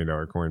 $1 trillion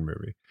coin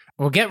movie.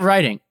 Well, get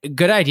writing.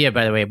 Good idea,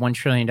 by the way. $1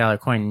 trillion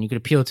coin, and you could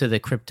appeal to the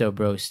crypto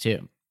bros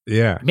too.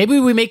 Yeah. Maybe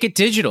we make it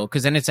digital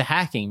because then it's a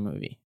hacking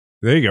movie.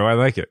 There you go. I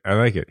like it.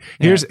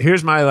 Yeah.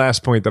 Here's my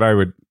last point that I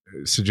would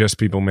suggest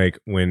people make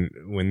when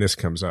this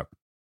comes up.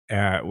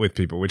 With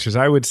people, which is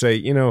I would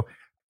say,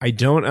 I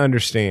don't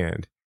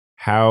understand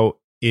how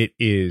it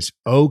is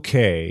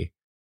okay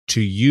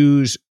to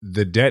use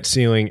the debt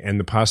ceiling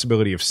and the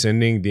possibility of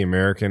sending the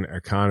American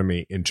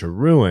economy into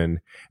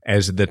ruin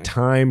as the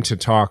time to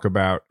talk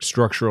about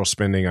structural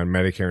spending on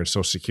Medicare and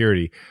Social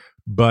Security,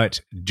 but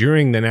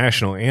during the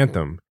national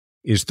anthem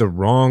is the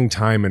wrong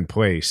time and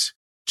place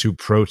to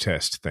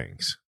protest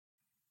things.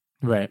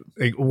 Right.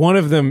 Like one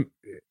of them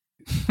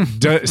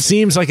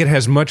seems like it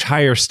has much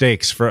higher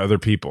stakes for other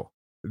people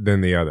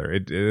than the other.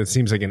 It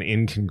seems like an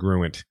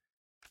incongruent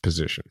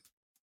position.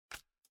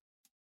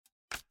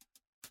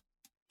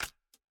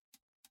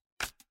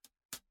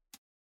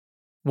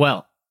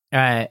 Well,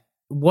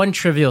 one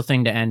trivial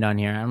thing to end on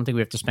here. I don't think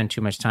we have to spend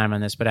too much time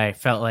on this, but I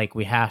felt like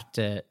we have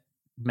to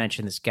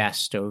mention this gas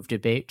stove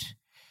debate.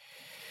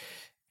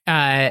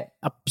 A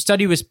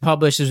study was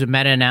published as a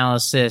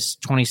meta-analysis,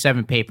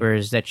 27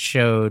 papers that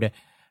showed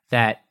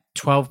that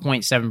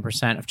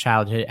 12.7% of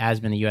childhood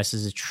asthma in the U.S.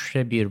 is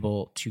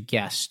attributable to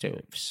gas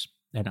stoves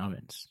and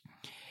ovens.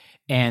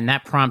 And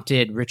that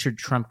prompted Richard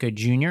Trumka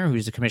Jr.,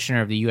 who's the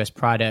commissioner of the U.S.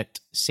 Product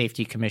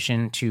Safety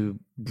Commission, to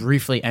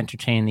briefly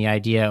entertain the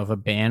idea of a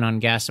ban on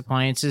gas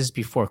appliances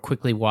before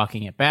quickly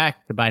walking it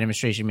back. The Biden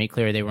administration made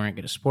clear they weren't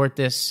going to support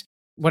this.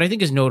 What I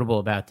think is notable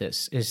about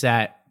this is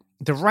that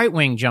the right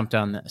wing jumped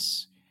on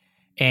this.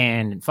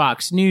 and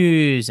Fox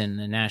News and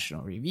the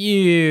National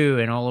Review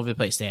and all over the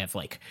place. They have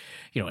like,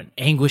 an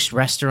anguished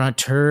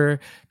restaurateur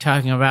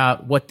talking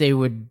about what they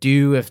would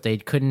do if they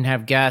couldn't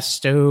have gas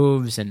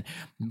stoves. And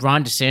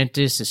Ron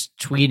DeSantis is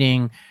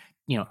tweeting,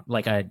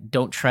 like a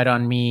 "don't tread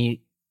on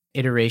me"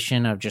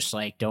 iteration of just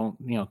like, don't,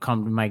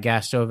 come to my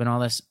gas stove and all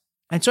this.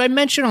 And so I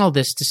mention all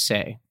this to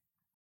say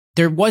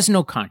there was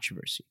no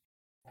controversy.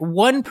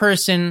 One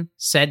person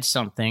said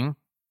something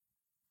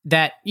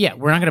that,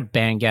 we're not going to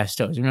ban gas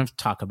stoves. We don't have to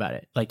talk about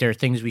it. Like, there are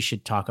things we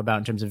should talk about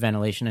in terms of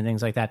ventilation and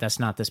things like that. That's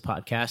not this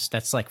podcast.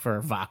 That's like for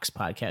a Vox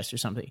podcast or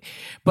something.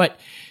 But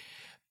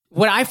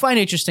what I find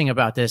interesting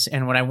about this,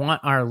 and what I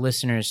want our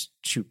listeners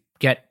to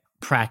get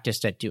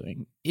practiced at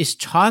doing, is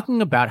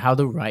talking about how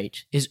the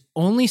right is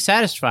only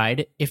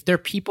satisfied if their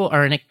people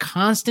are in a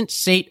constant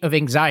state of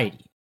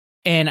anxiety.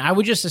 And I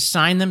would just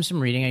assign them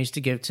some reading I used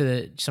to give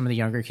to some of the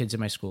younger kids in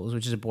my schools,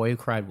 which is A Boy Who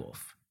Cried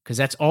Wolf, because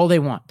that's all they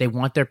want. They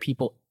want their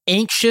people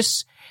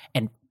anxious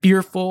and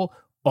fearful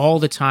all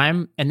the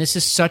time. And this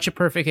is such a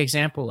perfect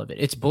example of it.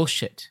 It's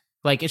bullshit.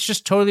 Like, it's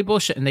just totally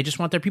bullshit. And they just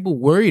want their people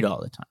worried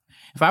all the time.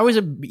 If I was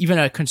even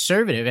a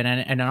conservative and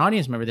an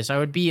audience member of this, I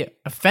would be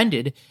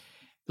offended.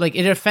 Like,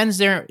 it offends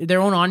their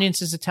own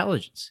audience's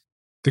intelligence.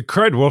 The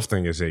Cried Wolf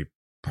thing is a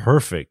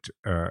perfect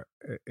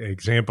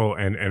example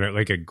and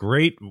like a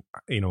great,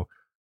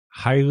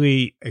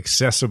 highly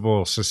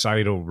accessible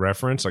societal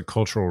reference, a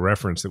cultural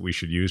reference that we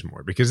should use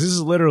more, because this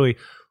is literally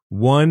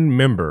one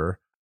member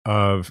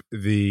of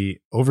the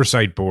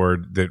oversight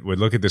board that would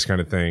look at this kind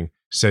of thing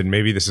said,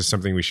 maybe this is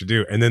something we should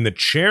do. And then the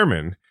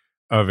chairman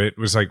of it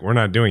was like, we're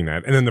not doing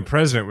that. And then the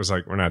president was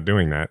like, we're not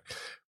doing that.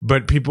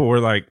 But people were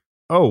like,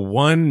 oh,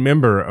 one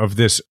member of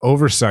this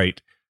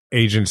oversight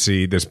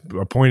agency, this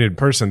appointed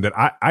person that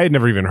I had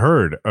never even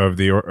heard of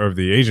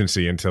the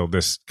agency until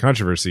this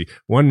controversy.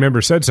 One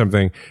member said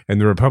something,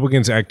 and the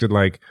Republicans acted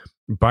like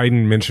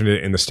Biden mentioned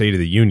it in the State of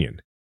the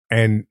Union.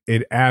 And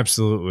it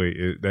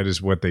absolutely, that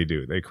is what they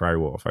do. They cry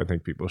wolf. I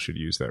think people should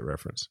use that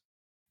reference.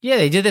 Yeah,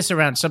 they did this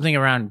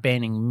around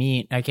banning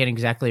meat. I can't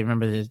exactly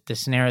remember the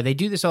scenario. They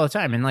do this all the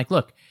time. And like,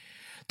 look,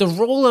 the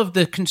role of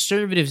the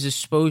conservatives is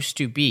supposed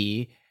to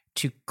be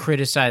to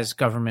criticize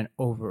government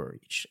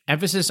overreach.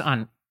 Emphasis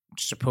on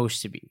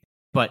supposed to be.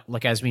 But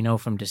like, as we know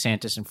from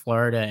DeSantis in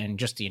Florida and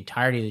just the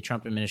entirety of the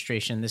Trump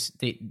administration,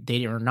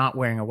 they are not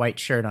wearing a white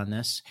shirt on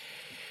this.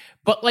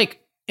 But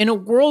like, in a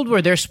world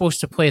where they're supposed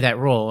to play that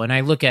role, and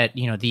I look at,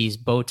 these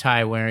bow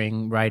tie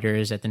wearing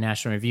writers at the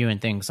National Review and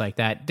things like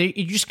that,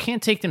 you just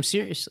can't take them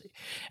seriously.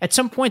 At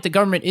some point, the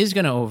government is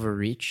going to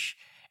overreach,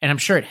 and I'm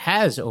sure it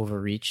has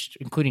overreached,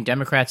 including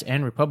Democrats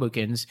and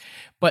Republicans,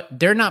 but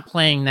they're not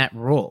playing that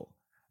role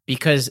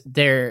because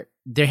they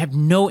have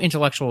no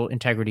intellectual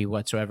integrity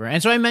whatsoever.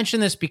 And so I mention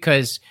this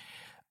because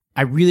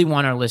I really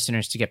want our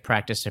listeners to get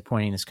practice at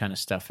pointing this kind of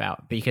stuff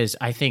out, because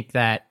I think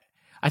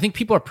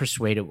people are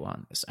persuadable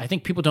on this. I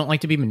think people don't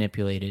like to be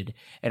manipulated,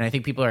 and I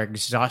think people are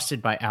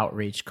exhausted by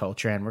outrage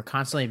culture, and we're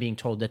constantly being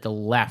told that the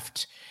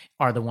left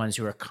are the ones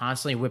who are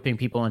constantly whipping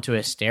people into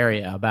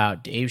hysteria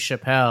about Dave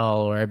Chappelle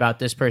or about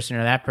this person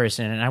or that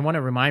person. And I want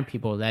to remind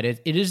people that it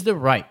is the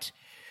right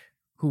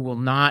who will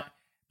not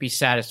be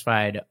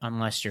satisfied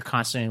unless you're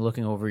constantly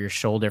looking over your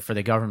shoulder for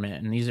the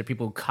government. And these are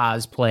people who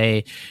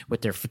cosplay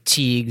with their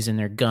fatigues and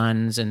their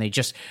guns, and they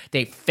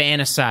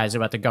fantasize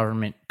about the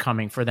government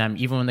coming for them,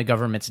 even when the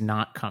government's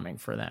not coming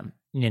for them,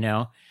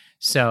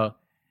 So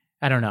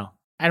I don't know.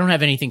 I don't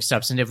have anything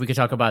substantive. We could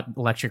talk about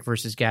electric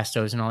versus gas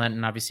stoves and all that,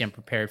 and obviously I'm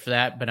prepared for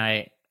that, but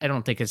I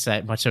don't think it's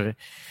that much of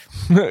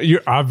a...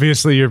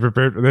 You're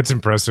prepared. That's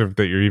impressive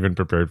that you're even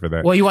prepared for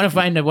that. Well, you want to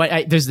find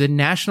there's the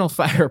National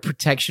Fire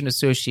Protection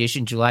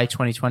Association July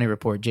 2020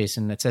 report,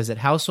 Jason, that says that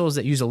households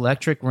that use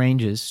electric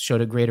ranges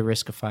showed a greater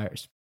risk of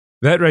fires.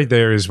 That right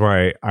there is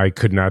why I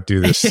could not do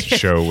this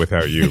show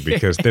without you,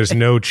 because there's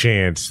no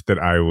chance that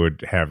I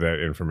would have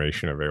that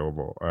information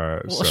available.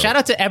 Shout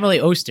out to Emily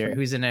Oster,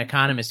 who's an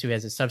economist who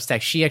has a Substack.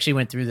 She actually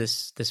went through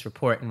this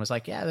report and was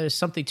like, yeah, there's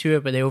something to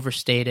it, but they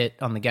overstate it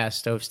on the gas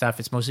stove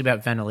stuff. It's mostly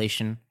about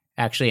ventilation,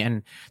 actually.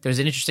 And there's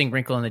an interesting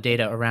wrinkle in the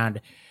data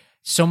around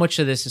so much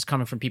of this is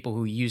coming from people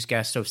who use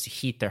gas stoves to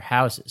heat their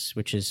houses,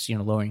 which is,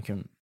 lower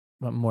income,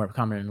 more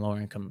common in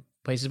lower income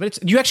places.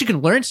 But you actually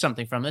can learn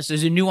something from this.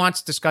 There's a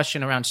nuanced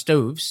discussion around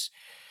stoves,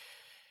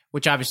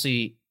 which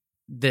obviously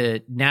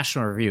the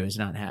National Review is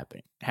not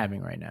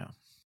having right now.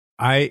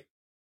 I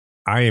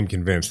am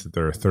convinced that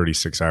there are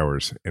 36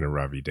 hours in a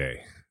Ravi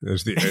day.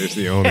 It's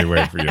the only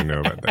way for you to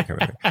know about that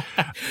kind of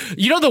thing.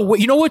 You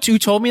know what? Who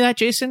told me that,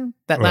 Jason?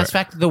 That last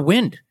fact, the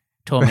wind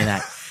told me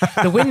that.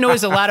 The wind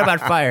knows a lot about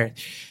fire.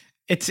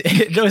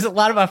 It knows a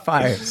lot about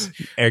fires.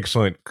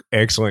 Excellent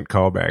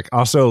callback.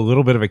 Also, a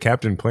little bit of a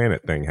Captain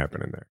Planet thing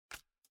happening there.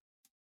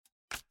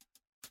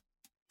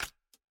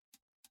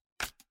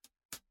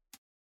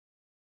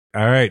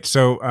 All right.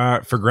 So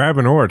for Grab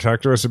and Or,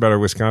 talk to us about a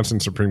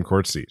Wisconsin Supreme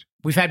Court seat.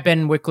 We've had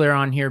Ben Wickler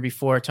on here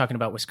before talking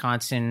about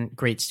Wisconsin,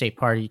 great state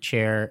party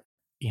chair.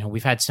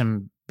 We've had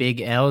some big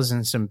L's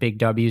and some big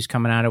W's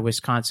coming out of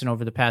Wisconsin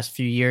over the past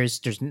few years.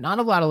 There's not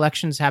a lot of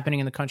elections happening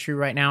in the country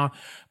right now,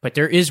 but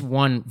there is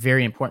one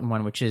very important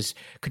one, which is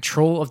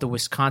control of the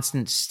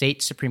Wisconsin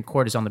State Supreme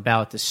Court is on the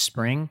ballot this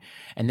spring,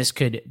 and this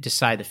could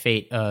decide the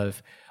fate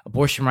of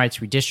abortion rights,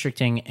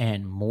 redistricting,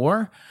 and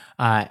more.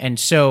 And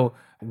so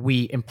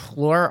we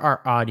implore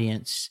our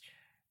audience,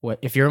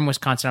 if you're in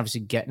Wisconsin,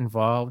 obviously get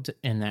involved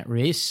in that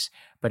race.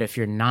 But if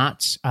you're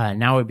not,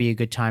 now would be a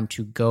good time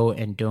to go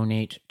and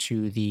donate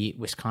to the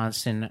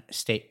Wisconsin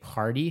State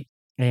Party.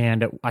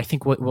 And I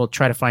think what we'll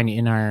try to find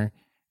in our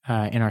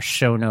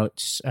show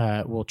notes,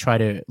 we'll try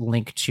to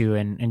link to,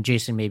 and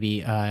Jason, maybe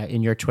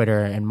in your Twitter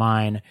and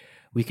mine,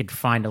 we could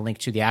find a link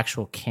to the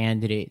actual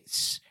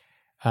candidates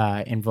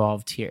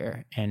involved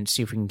here and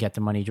see if we can get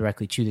the money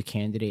directly to the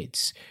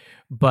candidates.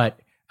 But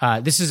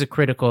this is a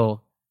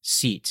critical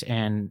seat.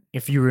 And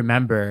if you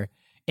remember,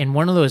 in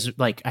one of those,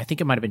 like, I think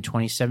it might have been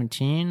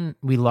 2017,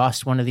 we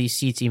lost one of these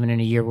seats even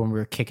in a year when we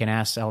were kicking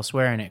ass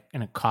elsewhere,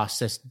 and it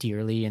cost us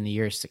dearly in the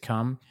years to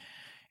come.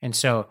 And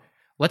so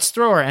let's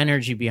throw our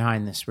energy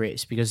behind this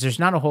race, because there's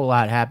not a whole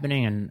lot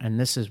happening, and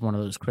this is one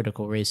of those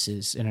critical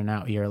races in an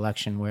out-year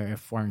election where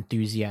if our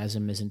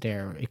enthusiasm isn't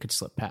there, it could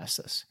slip past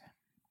us.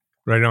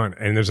 Right on.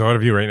 And there's a lot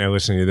of you right now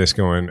listening to this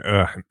going,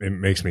 it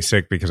makes me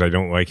sick because I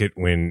don't like it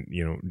when,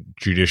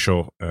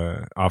 judicial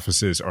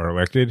offices are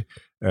elected.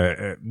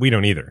 We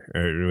don't either.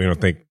 We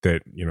don't think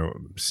that,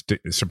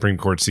 Supreme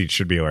Court seats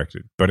should be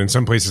elected, but in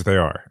some places they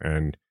are.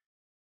 And,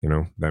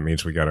 that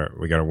means we gotta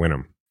win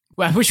them.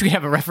 Well, I wish we could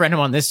have a referendum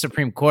on this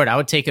Supreme Court. I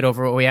would take it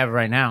over what we have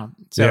right now.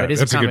 So yeah, it is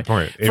that's a good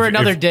point. For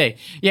another day.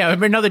 Yeah,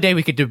 another day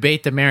we could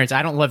debate the merits.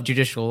 I don't love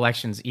judicial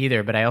elections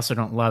either, but I also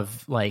don't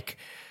love,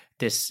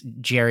 this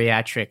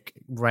geriatric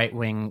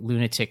right-wing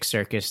lunatic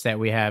circus that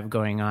we have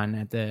going on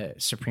at the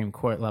Supreme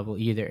Court level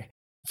either.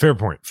 Fair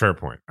point.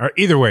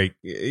 Either way,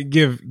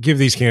 give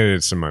these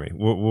candidates some money.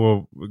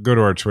 We'll go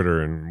to our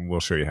Twitter and we'll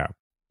show you how.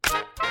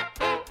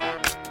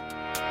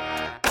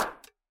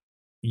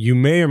 You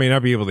may or may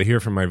not be able to hear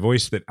from my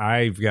voice that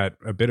I've got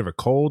a bit of a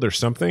cold or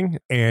something.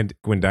 And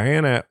when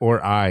Diana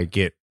or I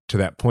get to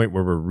that point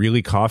where we're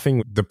really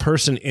coughing, the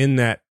person in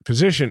that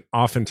position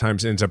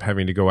oftentimes ends up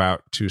having to go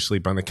out to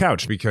sleep on the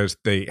couch because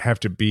they have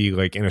to be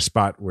in a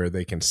spot where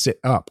they can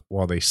sit up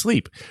while they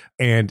sleep.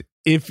 And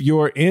if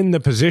you're in the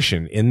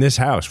position in this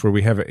house where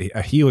we have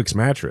a Helix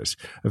mattress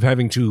of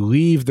having to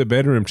leave the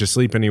bedroom to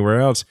sleep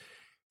anywhere else,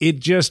 it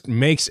just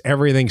makes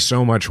everything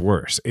so much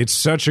worse. It's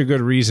such a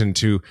good reason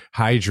to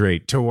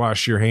hydrate, to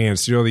wash your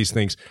hands, to do all these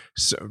things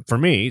for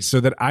me so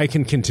that I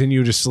can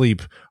continue to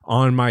sleep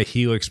on my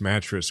Helix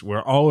mattress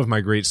where all of my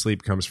great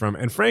sleep comes from.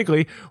 And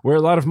frankly, where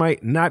a lot of my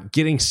not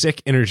getting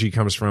sick energy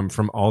comes from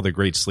all the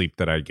great sleep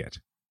that I get.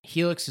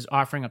 Helix is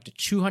offering up to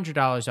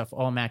 $200 off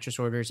all mattress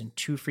orders and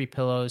 2 free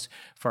pillows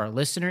for our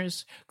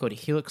listeners. Go to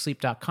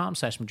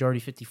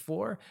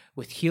helixsleep.com/majority54.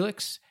 With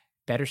Helix,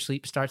 better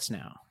sleep starts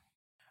now.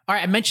 All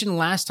right, I mentioned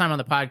last time on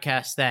the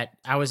podcast that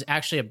I was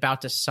actually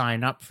about to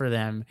sign up for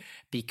them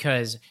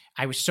because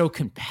I was so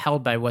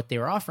compelled by what they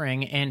were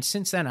offering. And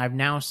since then, I've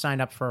now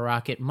signed up for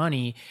Rocket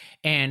Money.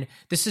 And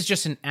this is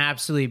just an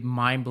absolutely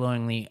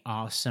mind-blowingly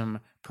awesome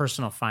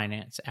personal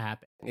finance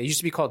app. It used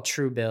to be called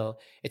Truebill.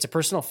 It's a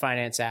personal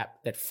finance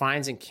app that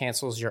finds and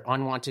cancels your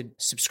unwanted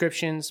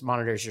subscriptions,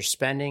 monitors your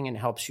spending, and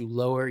helps you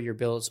lower your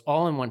bills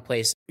all in one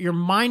place. Your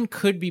mind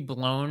could be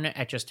blown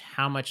at just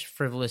how much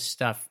frivolous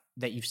stuff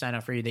that you've signed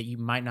up for that you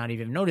might not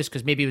even notice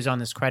because maybe it was on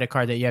this credit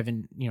card that you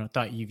haven't,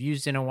 thought you've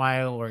used in a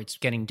while, or it's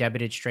getting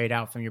debited straight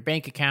out from your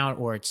bank account,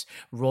 or it's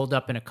rolled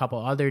up in a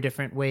couple other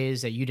different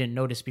ways that you didn't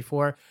notice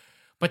before.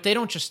 But they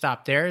don't just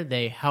stop there.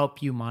 They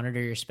help you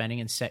monitor your spending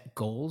and set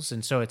goals.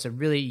 And so it's a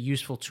really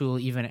useful tool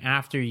even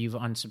after you've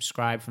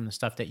unsubscribed from the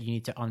stuff that you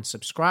need to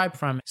unsubscribe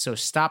from. So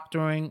stop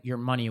throwing your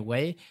money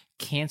away,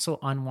 cancel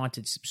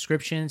unwanted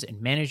subscriptions,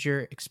 and manage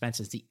your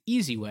expenses the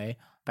easy way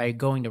by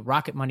going to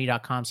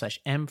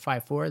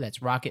rocketmoney.com/M54. That's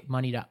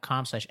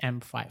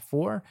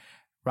rocketmoney.com/M54.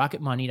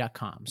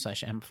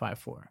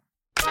 rocketmoney.com/M54.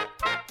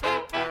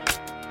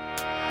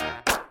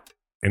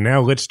 And now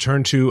let's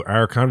turn to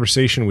our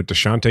conversation with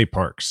Deshante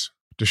Parks.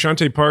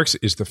 Deshante Parks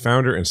is the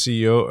founder and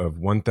CEO of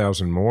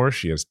 1000 More.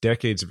 She has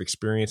decades of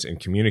experience in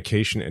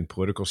communication and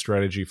political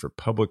strategy for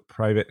public,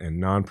 private, and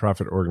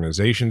nonprofit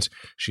organizations.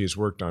 She has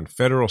worked on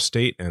federal,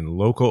 state, and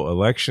local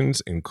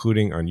elections,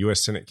 including on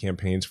U.S. Senate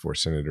campaigns for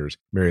Senators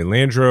Mary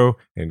Landrieu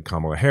and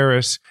Kamala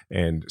Harris,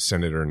 and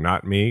Senator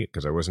Not Me,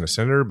 because I wasn't a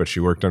senator, but she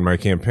worked on my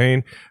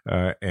campaign,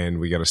 and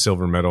we got a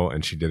silver medal,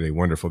 and she did a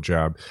wonderful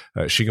job.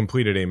 She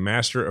completed a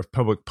Master of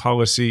Public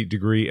Policy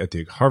degree at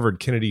the Harvard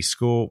Kennedy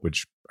School,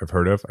 which I've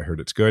heard of. I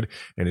heard it's good,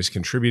 and has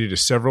contributed to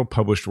several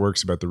published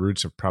works about the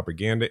roots of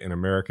propaganda in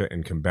America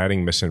and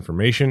combating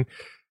misinformation.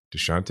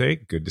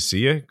 Deshante, good to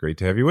see you. Great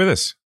to have you with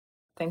us.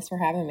 Thanks for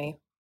having me.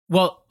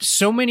 Well,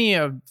 so many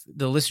of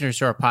the listeners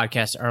to our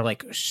podcast are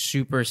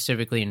super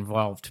civically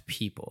involved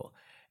people.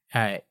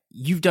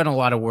 You've done a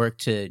lot of work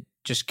to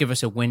just give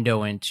us a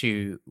window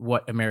into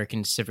what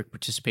American civic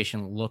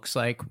participation looks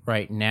like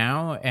right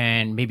now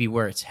and maybe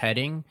where it's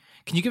heading.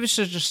 Can you give us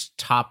just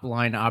top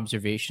line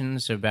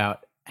observations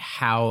about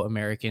how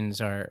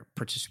Americans are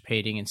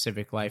participating in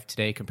civic life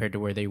today compared to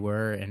where they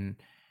were and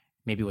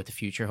maybe what the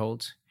future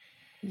holds?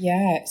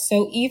 Yeah.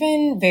 So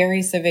even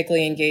very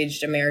civically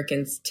engaged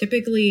Americans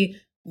typically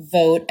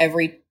vote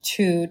every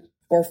 2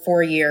 or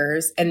 4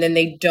 years, and then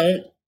they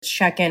don't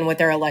check in with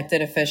their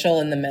elected official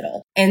in the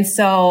middle. And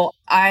so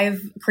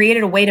I've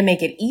created a way to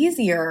make it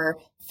easier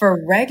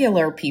for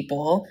regular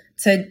people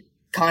to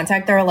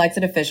contact their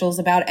elected officials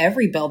about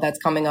every bill that's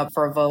coming up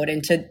for a vote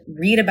and to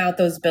read about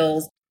those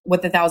bills.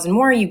 With 1,000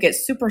 More, you get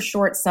super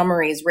short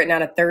summaries written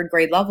at a 3rd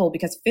grade level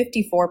because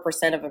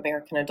 54% of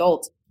American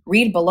adults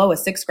read below a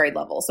 6th grade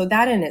level. So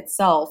that in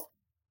itself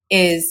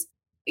is,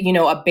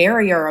 a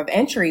barrier of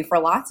entry for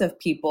lots of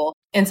people.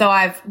 And so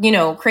I've,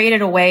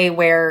 created a way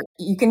where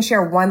you can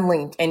share one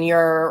link and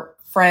your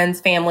friends,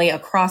 family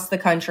across the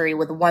country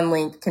with one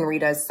link can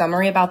read a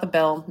summary about the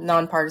bill,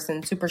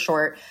 nonpartisan, super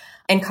short,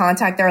 and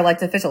contact their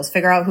elected officials,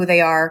 figure out who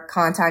they are,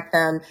 contact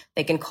them.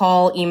 They can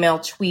call, email,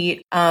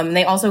 tweet.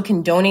 They also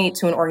can donate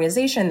to an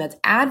organization that's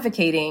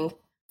advocating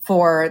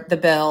for the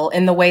bill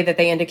in the way that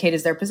they indicate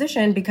is their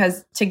position,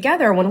 because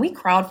together, when we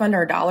crowdfund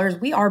our dollars,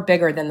 we are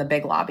bigger than the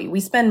big lobby.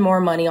 We spend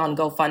more money on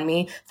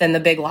GoFundMe than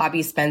the big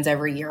lobby spends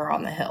every year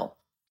on the Hill.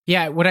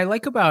 Yeah, what I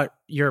like about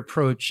your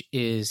approach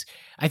is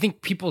I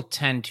think people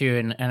tend to,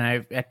 and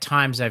at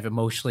times I've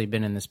emotionally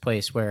been in this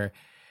place where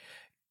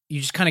you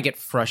just kind of get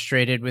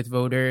frustrated with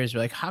voters.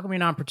 You're like, how come you're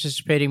not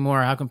participating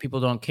more? How come people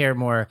don't care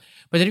more?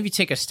 But then if you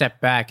take a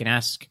step back and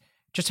ask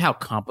just how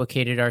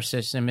complicated our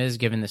system is,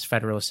 given this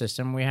federal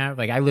system we have.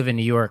 Like I live in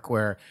New York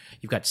where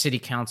you've got city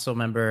council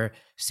member,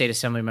 state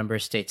assembly member,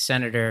 state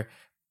senator,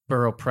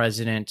 borough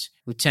president,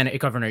 lieutenant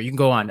governor, you can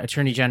go on,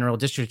 attorney general,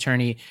 district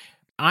attorney.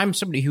 I'm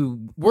somebody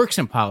who works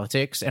in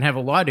politics and have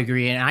a law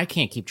degree, and I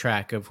can't keep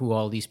track of who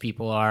all these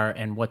people are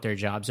and what their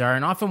jobs are.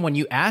 And often when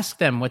you ask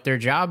them what their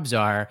jobs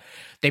are,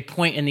 they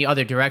point in the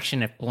other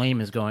direction if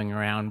blame is going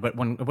around. But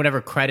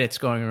whenever credit's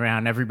going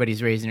around,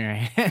 everybody's raising their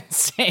hand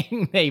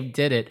saying they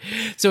did it.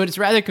 So it's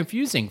rather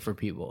confusing for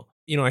people.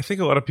 I think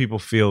a lot of people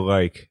feel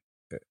like,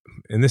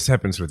 and this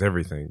happens with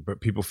everything,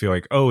 but people feel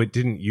like, oh, it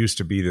didn't used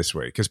to be this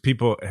way, because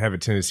people have a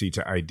tendency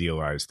to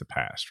idealize the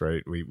past,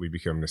 right? We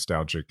become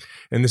nostalgic.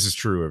 And this is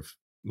true of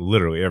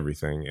literally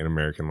everything in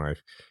American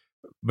life.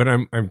 But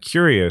I'm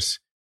curious,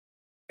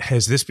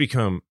 has this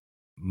become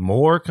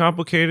more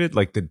complicated?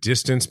 Like the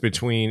distance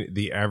between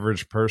the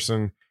average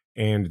person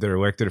and their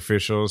elected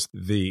officials,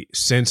 the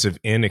sense of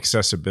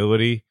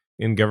inaccessibility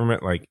in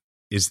government, like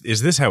is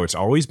this how it's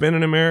always been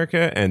in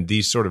America? And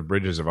these sort of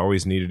bridges have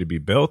always needed to be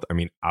built? I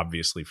mean,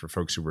 obviously for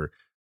folks who were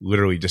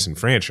literally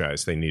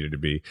disenfranchised, they needed to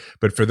be.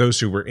 But for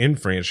those who were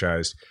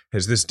enfranchised,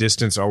 has this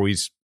distance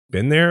always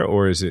been there,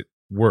 or is it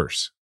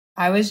worse?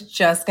 I was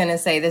just going to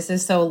say this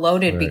is so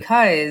loaded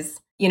because,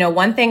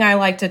 one thing I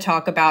like to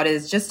talk about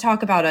is just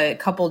talk about a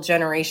couple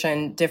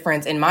generation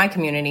difference in my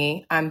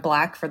community. I'm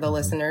Black for the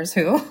listeners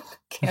who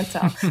can't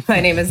tell.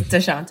 My name is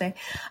Deshante.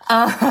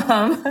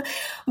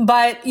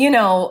 But,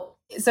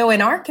 so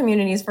in our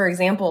communities, for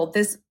example,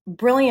 this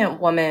brilliant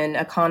woman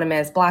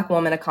economist, Black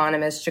woman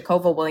economist,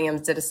 Jacova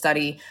Williams, did a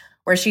study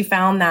where she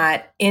found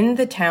that in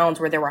the towns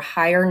where there were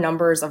higher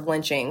numbers of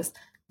lynchings,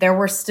 there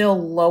were still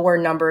lower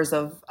numbers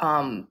of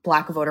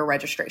Black voter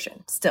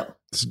registration, still.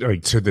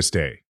 To this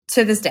day.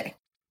 To this day.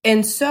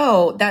 And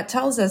so that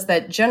tells us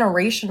that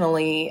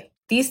generationally,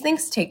 these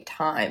things take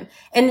time.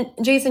 And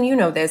Jason, you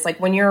know this, like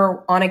when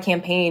you're on a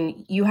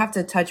campaign, you have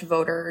to touch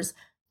voters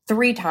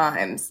 3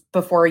 times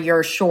before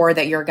you're sure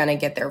that you're going to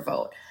get their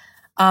vote.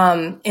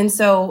 And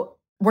so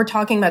we're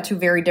talking about 2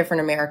 very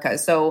different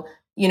Americas. So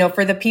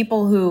for the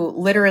people who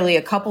literally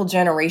a couple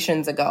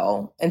generations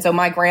ago, and so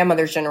my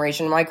grandmother's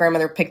generation, my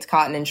grandmother picked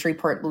cotton in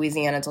Shreveport,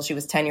 Louisiana until she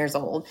was 10 years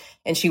old.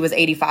 And she was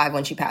 85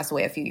 when she passed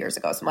away a few years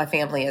ago. So my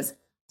family is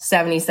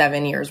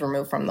 77 years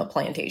removed from the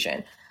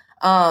plantation.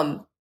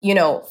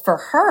 For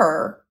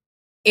her,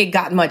 it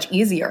got much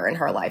easier in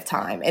her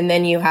lifetime. And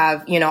then you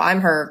have,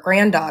 I'm her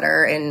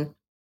granddaughter, and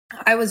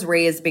I was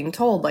raised being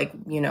told, like,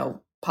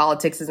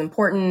 politics is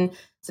important.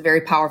 It's a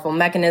very powerful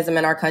mechanism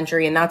in our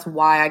country. And that's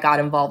why I got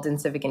involved in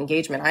civic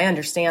engagement. I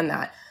understand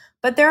that.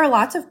 But there are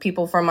lots of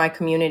people from my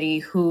community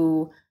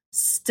who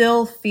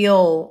still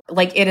feel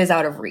like it is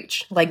out of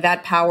reach, like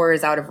that power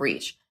is out of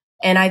reach.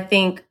 And I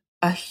think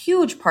a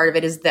huge part of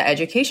it is the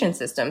education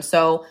system.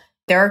 So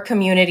there are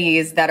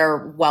communities that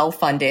are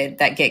well-funded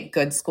that get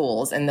good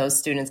schools, and those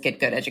students get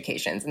good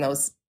educations. And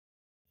those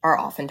are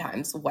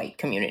oftentimes white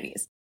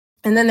communities.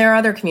 And then there are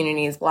other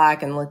communities,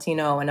 Black and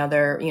Latino and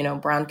other,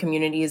 brown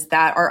communities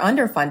that are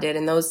underfunded,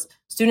 and those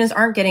students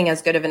aren't getting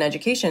as good of an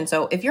education.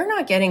 So if you're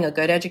not getting a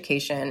good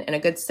education and a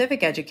good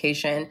civic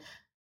education,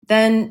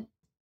 then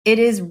it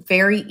is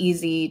very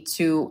easy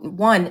to,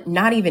 1,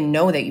 not even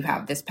know that you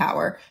have this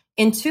power,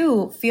 and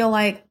 2, feel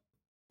like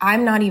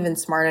I'm not even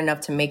smart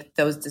enough to make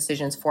those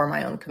decisions for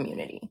my own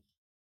community.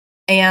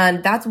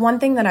 And that's one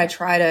thing that I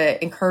try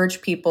to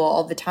encourage people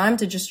all the time,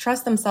 to just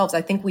trust themselves.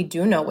 I think we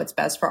do know what's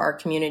best for our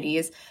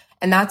communities.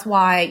 And that's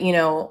why,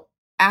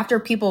 after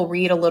people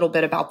read a little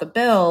bit about the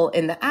bill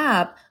in the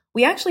app,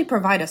 we actually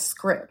provide a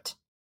script.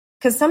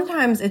 Because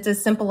sometimes it's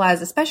as simple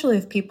as, especially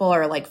if people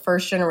are like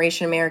first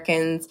generation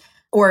Americans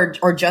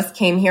or just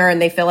came here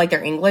and they feel like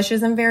their English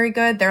isn't very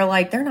good, they're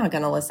like, they're not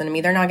going to listen to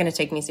me. They're not going to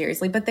take me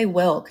seriously, but they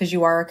will, because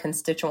you are a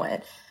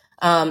constituent.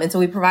 And so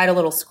we provide a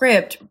little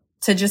script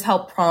to just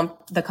help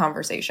prompt the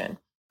conversation.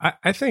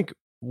 I think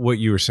what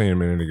you were saying a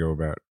minute ago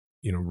about,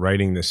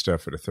 writing this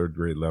stuff at a third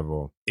grade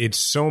level, it's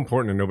so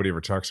important and nobody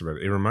ever talks about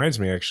it. It reminds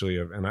me actually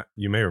of, and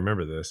you may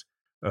remember this,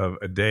 of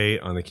a day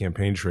on the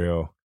campaign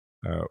trail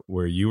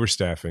where you were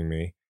staffing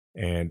me.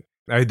 And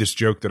I had this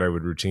joke that I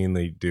would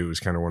routinely do. It was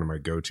kind of one of my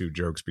go-to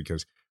jokes,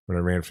 because when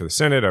I ran for the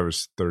Senate, I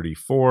was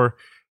 34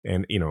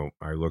 and,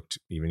 I looked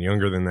even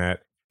younger than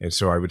that. And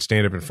so I would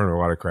stand up in front of a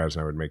lot of crowds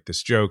and I would make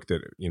this joke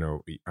that,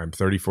 I'm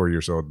 34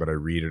 years old, but I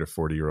read at a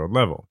 40-year-old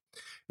level.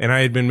 And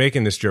I had been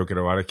making this joke at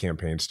a lot of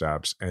campaign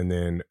stops. And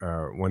then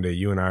one day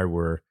you and I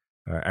were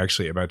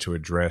actually about to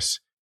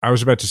I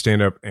was about to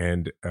stand up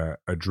and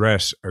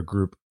address a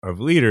group of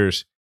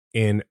leaders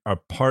in a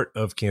part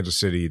of Kansas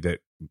City that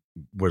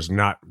was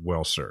not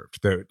well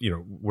served, that,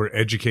 were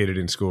educated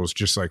in schools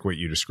just like what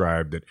you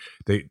described,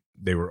 that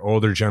they were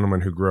older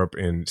gentlemen who grew up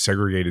in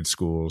segregated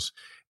schools,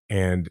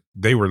 and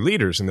they were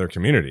leaders in their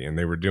community and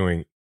they were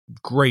doing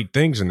great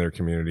things in their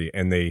community,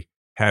 and they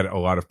had a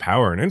lot of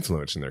power and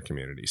influence in their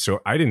community.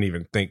 So I didn't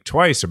even think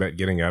twice about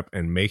getting up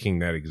and making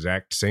that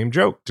exact same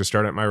joke to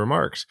start out my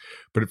remarks.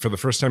 But for the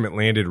first time, it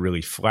landed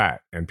really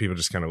flat, and people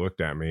just kind of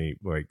looked at me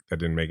like that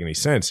didn't make any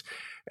sense.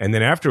 And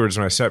then afterwards,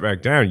 when I sat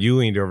back down, you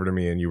leaned over to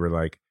me and you were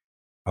like,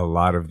 a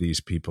lot of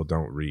these people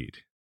don't read.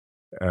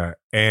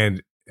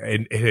 And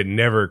it had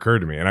never occurred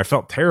to me, and I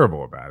felt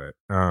terrible about it.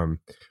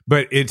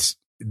 But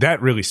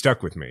that really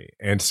stuck with me.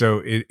 And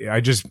so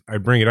I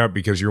bring it up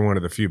because you're one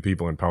of the few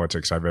people in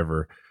politics I've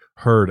ever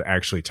heard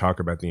actually talk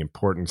about the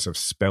importance of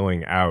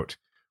spelling out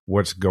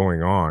what's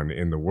going on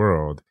in the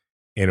world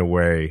in a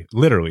way,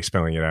 literally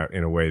spelling it out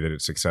in a way that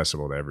it's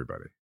accessible to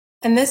everybody.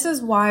 And this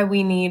is why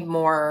we need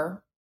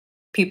more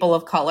people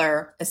of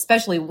color,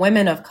 especially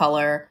women of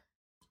color,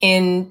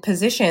 in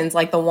positions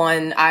like the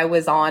one I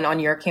was on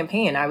your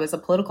campaign. I was a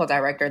political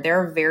director. There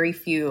are very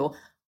few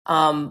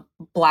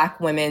Black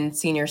women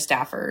senior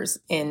staffers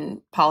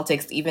in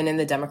politics, even in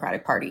the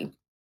Democratic Party.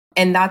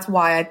 And that's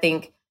why I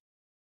think,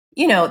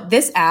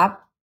 this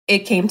app, it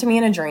came to me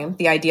in a dream.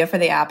 The idea for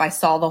the app, I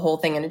saw the whole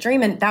thing in a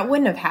dream. And that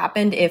wouldn't have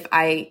happened if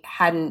I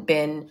hadn't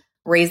been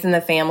raised in the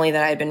family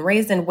that I had been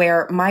raised in,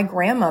 where my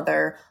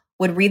grandmother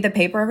would read the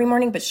paper every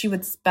morning, but she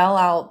would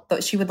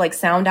she would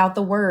sound out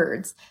the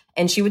words,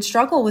 and she would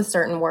struggle with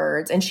certain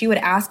words, and she would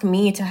ask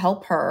me to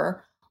help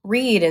her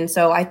read. And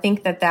so I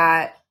think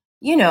that,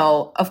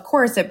 of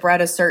course it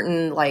bred a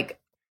certain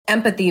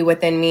empathy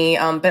within me,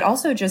 but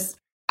also just,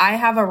 I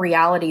have a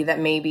reality that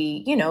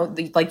maybe,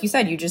 like you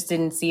said, you just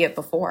didn't see it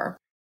before.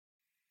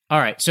 All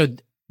right. So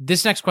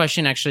this next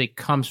question actually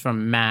comes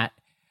from Matt,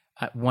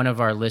 one of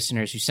our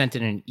listeners, who sent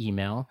in an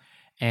email.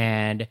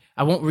 And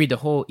I won't read the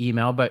whole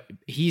email, but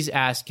he's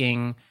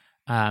asking,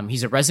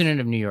 he's a resident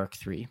of New York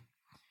 3.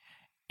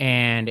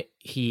 And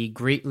he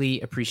greatly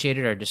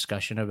appreciated our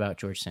discussion about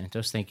George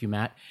Santos. Thank you,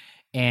 Matt.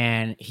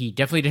 And he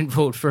definitely didn't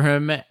vote for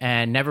him,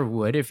 and never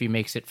would if he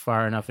makes it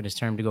far enough in his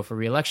term to go for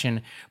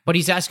re-election. But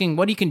he's asking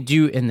what he can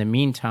do in the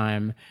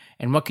meantime,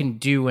 and what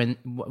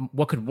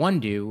could one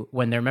do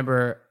when their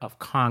member of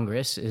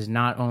Congress is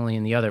not only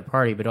in the other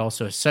party, but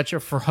also such a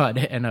fraud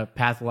and a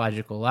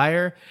pathological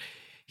liar.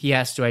 He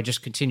asked, do I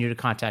just continue to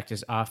contact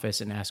his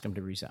office and ask him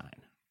to resign?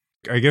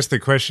 I guess the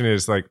question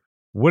is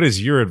what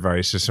is your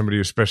advice as somebody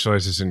who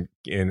specializes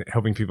in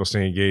helping people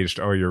stay engaged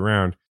all year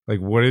round?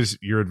 What is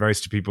your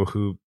advice to people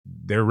who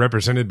they're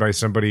represented by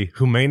somebody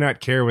who may not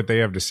care what they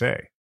have to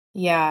say?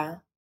 Yeah.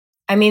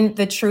 I mean,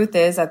 the truth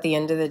is, at the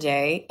end of the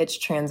day, it's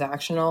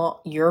transactional.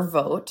 Your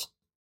vote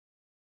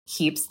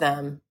keeps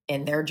them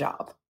in their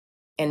job.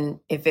 And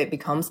if it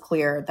becomes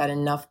clear that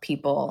enough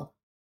people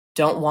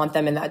don't want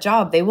them in that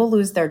job, they will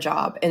lose their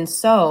job. And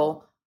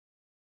so,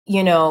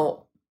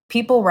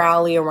 people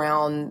rally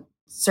around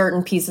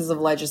certain pieces of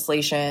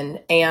legislation,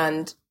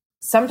 and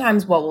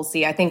sometimes what we'll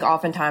see, I think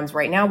oftentimes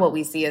right now what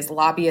we see is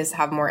lobbyists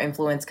have more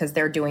influence because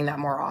they're doing that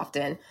more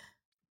often.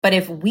 But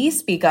if we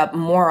speak up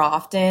more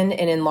often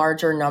and in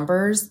larger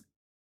numbers,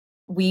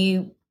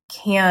 we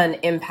can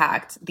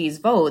impact these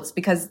votes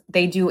because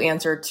they do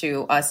answer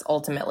to us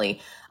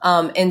ultimately.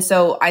 And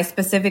so I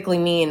specifically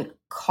mean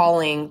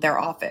calling their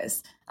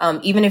office.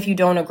 Even if you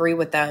don't agree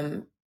with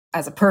them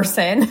as a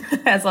person,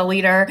 as a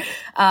leader,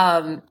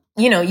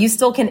 you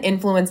still can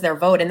influence their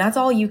vote. And that's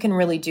all you can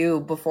really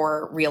do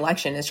before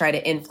re-election, is try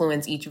to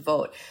influence each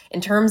vote.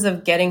 In terms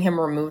of getting him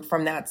removed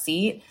from that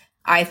seat,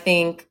 I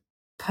think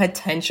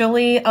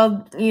potentially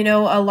a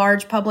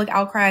large public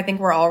outcry. I think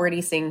we're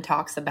already seeing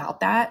talks about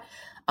that.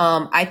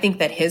 I think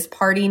that his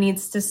party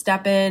needs to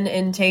step in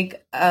and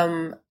take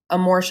a a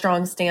more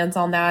strong stance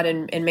on that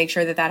and make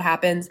sure that that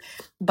happens.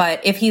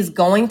 But if he's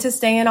going to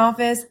stay in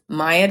office,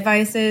 my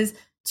advice is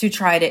to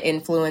try to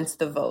influence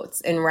the votes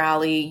and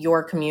rally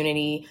your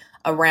community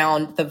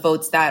around the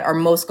votes that are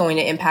most going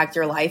to impact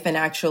your life, and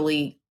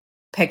actually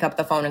pick up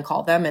the phone and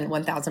call them. And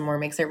 1,000 More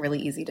makes it really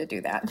easy to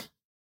do that.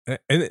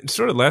 And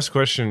sort of last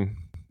question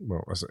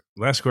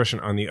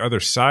on the other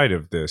side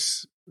of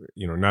this,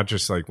 not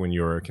just like when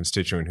you're a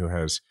constituent who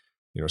has,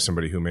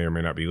 somebody who may or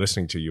may not be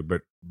listening to you,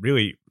 but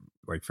really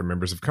like for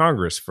members of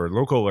Congress, for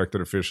local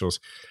elected officials,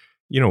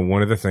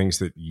 one of the things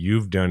that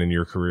you've done in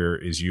your career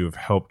is you've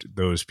helped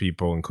those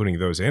people, including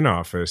those in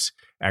office,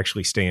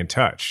 actually stay in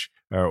touch,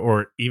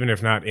 or even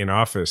if not in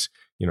office,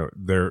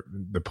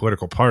 the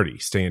political party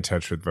stay in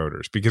touch with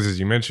voters. Because as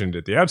you mentioned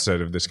at the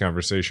outset of this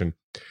conversation,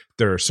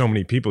 there are so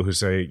many people who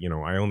say,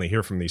 I only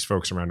hear from these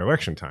folks around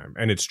election time.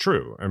 And it's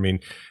true. I mean,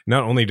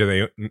 not only do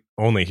they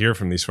only hear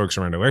from these folks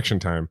around election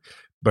time,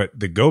 but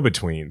the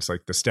go-betweens,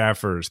 like the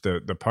staffers,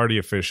 the party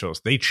officials,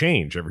 they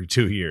change every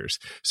 2 years.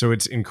 So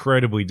it's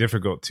incredibly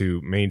difficult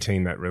to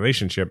maintain that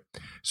relationship.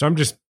 So I'm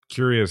just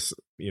curious,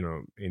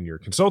 in your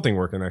consulting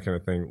work and that kind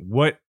of thing,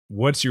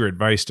 what's your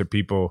advice to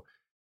people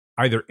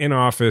either in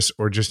office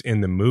or just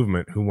in the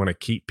movement who want to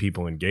keep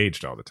people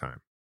engaged all the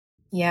time?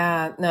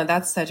 Yeah, no,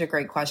 that's such a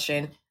great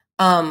question.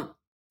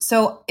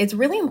 So it's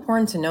really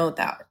important to note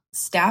that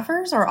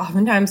staffers are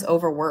oftentimes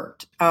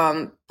overworked.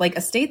 Like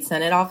a state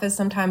Senate office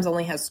sometimes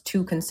only has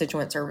 2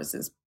 constituent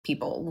services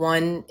people,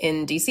 one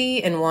in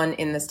DC and one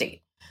in the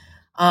state.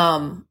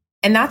 And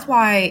that's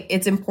why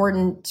it's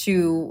important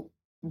to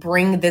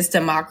bring this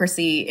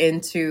democracy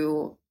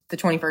into the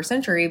 21st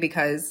century,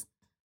 because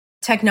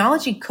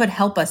technology could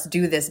help us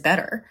do this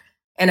better.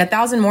 And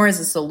 1,000 More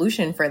is a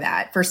solution for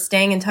that, for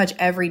staying in touch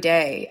every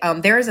day.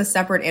 There is a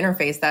separate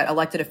interface that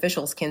elected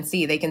officials can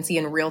see. They can see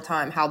in real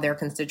time how their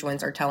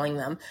constituents are telling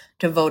them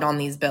to vote on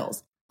these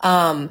bills.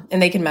 And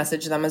they can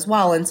message them as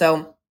well. And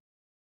so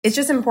it's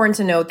just important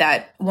to note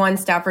that, one,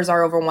 staffers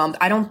are overwhelmed.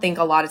 I don't think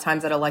a lot of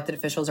times that elected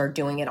officials are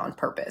doing it on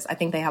purpose. I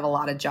think they have a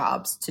lot of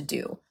jobs to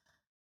do.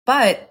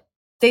 But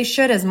they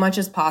should, as much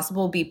as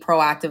possible, be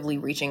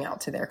proactively reaching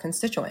out to their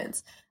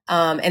constituents.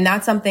 And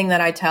that's something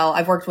that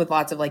I've worked with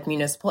lots of like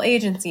municipal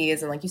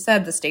agencies and, like you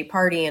said, the state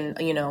party and,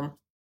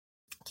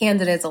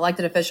 candidates,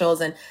 elected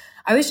officials. And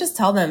I always just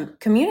tell them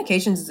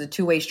communications is a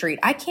two-way street.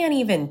 I can't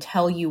even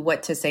tell you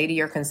what to say to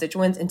your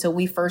constituents until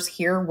we first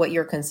hear what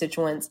your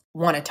constituents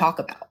want to talk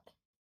about,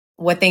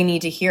 what they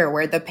need to hear,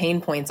 where the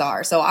pain points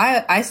are. So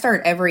I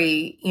start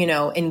every,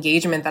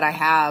 engagement that I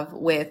have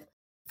with,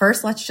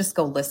 first, let's just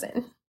go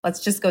listen.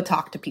 Let's just go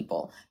talk to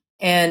people.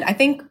 And I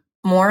think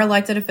more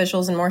elected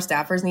officials and more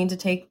staffers need to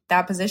take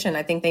that position.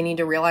 I think they need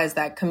to realize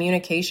that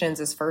communications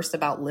is first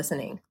about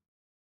listening.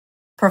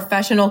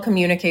 Professional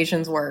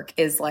communications work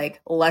is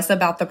like less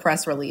about the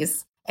press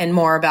release and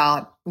more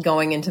about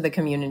going into the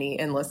community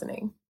and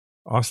listening.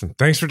 Awesome.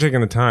 Thanks for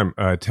taking the time.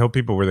 Tell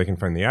people where they can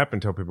find the app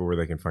and tell people where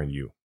they can find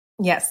you.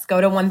 Yes, go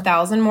to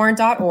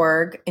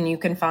 1000more.org and you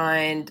can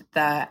find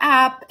the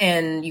app,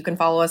 and you can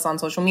follow us on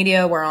social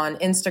media. We're on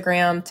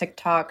Instagram,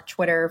 TikTok,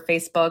 Twitter,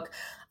 Facebook.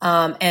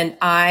 And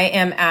I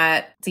am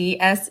at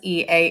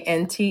DSEANTE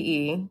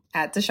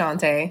at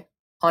Deshante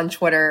on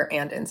Twitter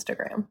and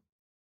Instagram.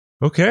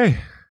 Okay.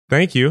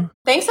 Thank you.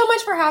 Thanks so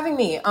much for having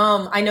me.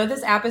 I know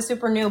this app is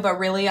super new, but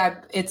really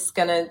it's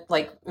going to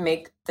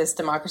make this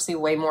democracy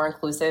way more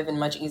inclusive and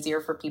much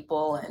easier for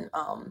people. And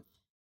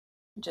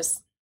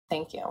just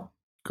thank you.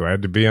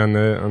 Glad to be on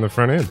the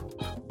front end.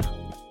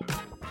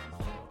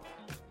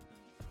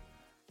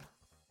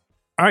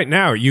 All right,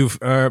 now you've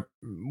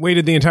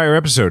waited the entire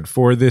episode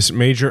for this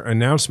major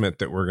announcement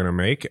that we're going to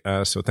make.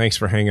 So thanks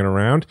for hanging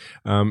around.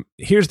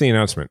 Here's the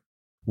announcement.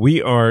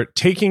 We are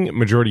taking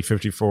Majority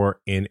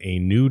 54 in a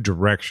new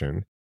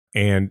direction.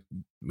 And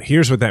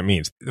here's what that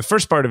means. The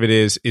first part of it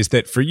is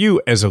that for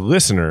you as a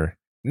listener,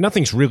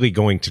 nothing's really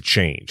going to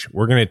change.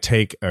 We're going to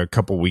take a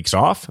couple weeks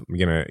off. I'm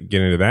going to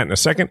get into that in a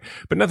second,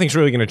 but nothing's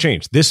really going to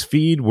change. This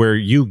feed where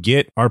you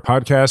get our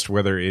podcast,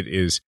 whether it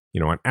is,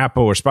 on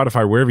Apple or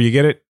Spotify, wherever you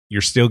get it,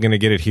 you're still going to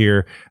get it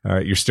here.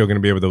 You're still going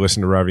to be able to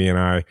listen to Ravi and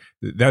I.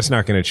 That's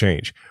not going to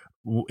change.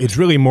 It's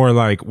really more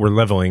like we're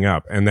leveling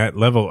up, and that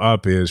level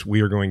up is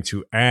we are going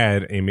to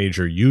add a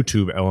major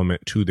YouTube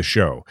element to the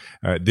show.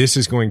 This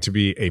is going to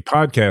be a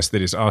podcast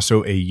that is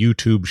also a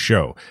YouTube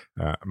show.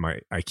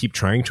 I keep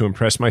trying to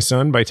impress my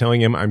son by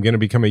telling him I'm going to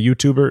become a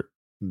YouTuber.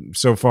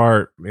 So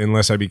far,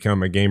 unless I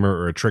become a gamer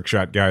or a trick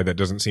shot guy, that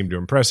doesn't seem to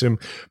impress him.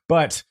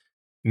 But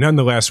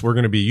nonetheless, we're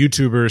going to be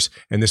YouTubers,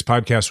 and this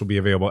podcast will be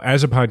available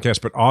as a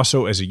podcast, but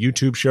also as a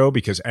YouTube show,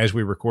 because as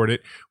we record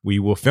it, we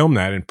will film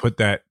that and put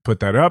that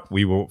up.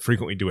 We will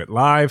frequently do it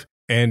live.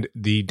 And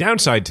the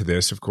downside to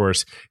this, of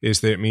course,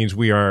 is that it means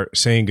we are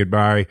saying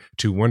goodbye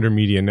to Wonder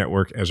Media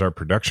Network as our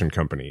production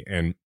company.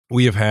 And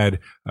we have had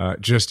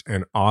just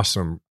an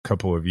awesome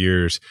couple of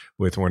years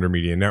with Wonder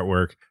Media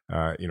Network.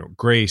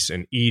 Grace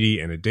and Edie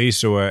and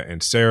Adesua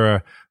and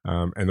Sarah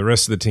and the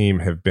rest of the team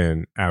have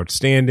been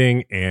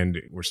outstanding, and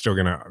we're still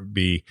going to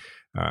be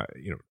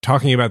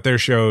talking about their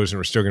shows, and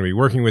we're still going to be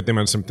working with them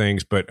on some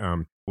things. But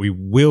We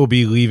will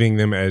be leaving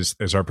them as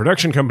our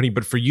production company,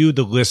 but for you,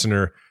 the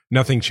listener,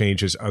 nothing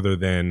changes other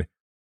than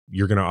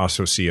you're going to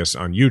also see us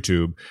on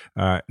YouTube.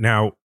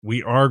 Now,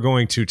 we are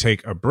going to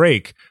take a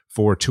break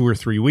for 2 or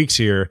 3 weeks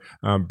here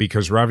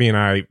because Ravi and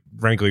I,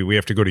 frankly, we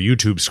have to go to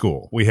YouTube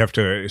school. We have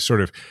to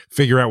sort of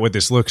figure out what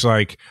this looks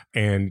like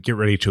and get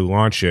ready to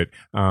launch it.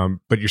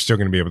 But you're still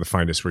going to be able to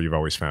find us where you've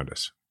always found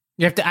us.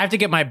 I have to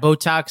get my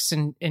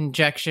Botox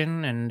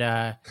injection, and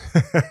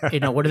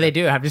what do they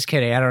do? I'm just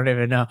kidding. I don't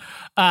even know.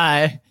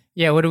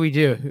 Yeah, what do we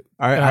do?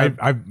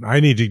 I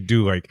need to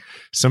do like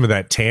some of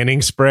that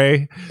tanning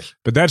spray,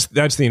 but that's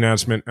the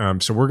announcement.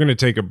 So we're going to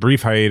take a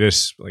brief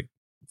hiatus, like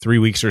 3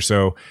 weeks or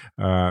so,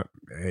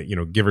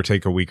 give or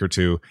take a week or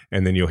two,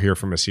 and then you'll hear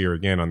from us here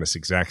again on this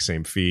exact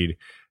same feed.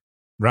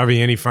 Ravi,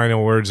 any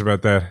final words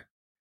about that?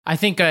 I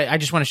think I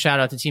just want to shout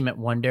out the team at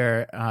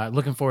Wonder.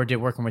 Looking forward to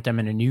working with them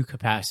in a new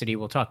capacity.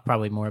 We'll talk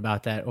probably more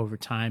about that over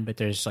time, but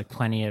there's like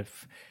plenty of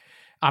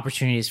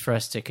opportunities for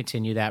us to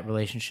continue that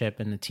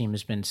relationship, and the team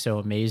has been so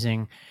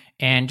amazing.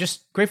 And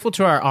just grateful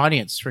to our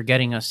audience for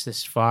getting us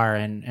this far.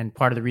 And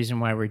part of the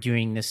reason why we're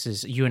doing this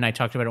is you and I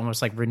talked about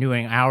almost like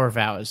renewing our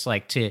vows,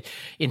 like to,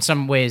 in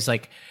some ways,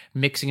 like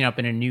mixing it up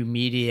in a new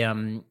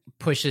medium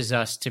pushes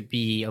us to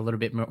be a little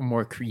bit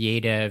more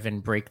creative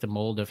and break the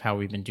mold of how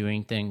we've been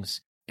doing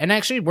things. And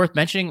actually, worth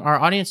mentioning, our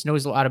audience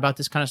knows a lot about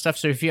this kind of stuff.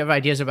 So if you have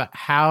ideas about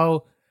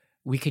how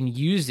we can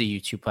use the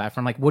YouTube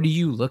platform, like what are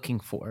you looking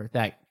for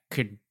that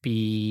could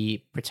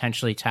be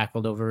potentially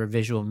tackled over a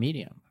visual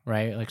medium,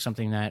 right? Like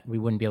something that we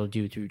wouldn't be able to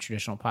do through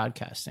traditional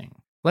podcasting.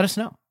 Let us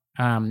know.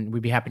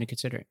 We'd be happy to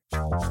consider it.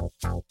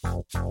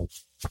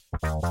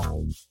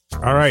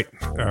 All right.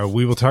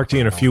 We will talk to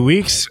you in a few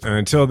weeks.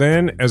 Until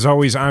then, as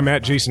always, I'm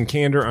at Jason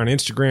Kander on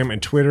Instagram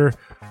and Twitter.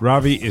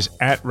 Ravi is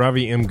at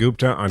Ravi M.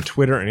 Gupta on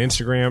Twitter and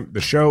Instagram.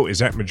 The show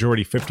is at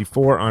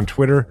Majority54 on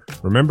Twitter.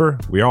 Remember,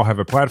 we all have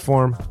a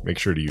platform. Make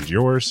sure to use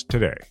yours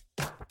today.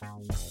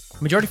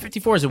 Majority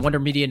 54 is a Wonder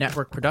Media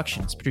Network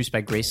production. It's produced by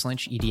Grace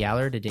Lynch, Edie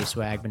Allard,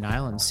 Adesua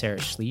Agbanile, and Sarah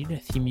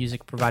Schleid. Theme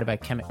music provided by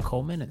Kemet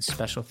Coleman, and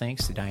special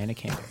thanks to Diana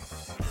Kander.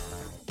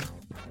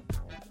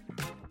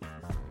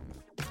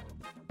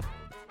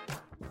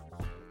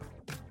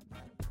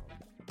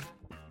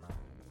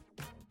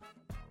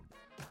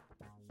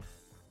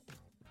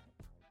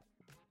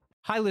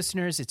 Hi,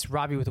 listeners. It's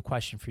Ravi with a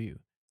question for you.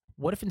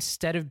 What if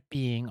instead of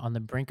being on the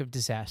brink of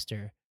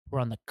disaster, we're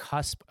on the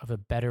cusp of a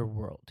better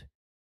world?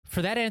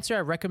 For that answer,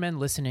 I recommend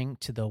listening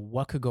to the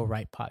What Could Go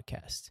Right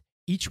podcast.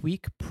 Each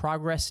week,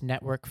 Progress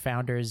Network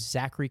founders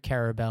Zachary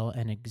Karabell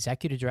and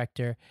executive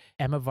director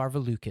Emma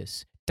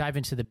Varvaloucas dive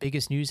into the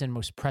biggest news and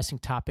most pressing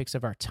topics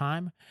of our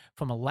time,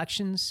 from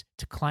elections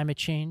to climate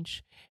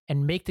change,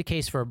 and make the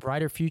case for a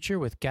brighter future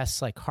with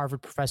guests like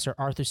Harvard professor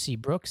Arthur C.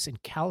 Brooks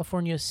and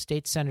California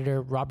State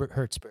Senator Robert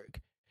Hertzberg.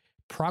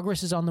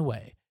 Progress is on the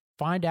way.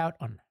 Find out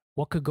on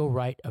What Could Go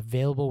Right,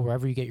 available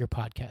wherever you get your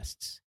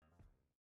podcasts.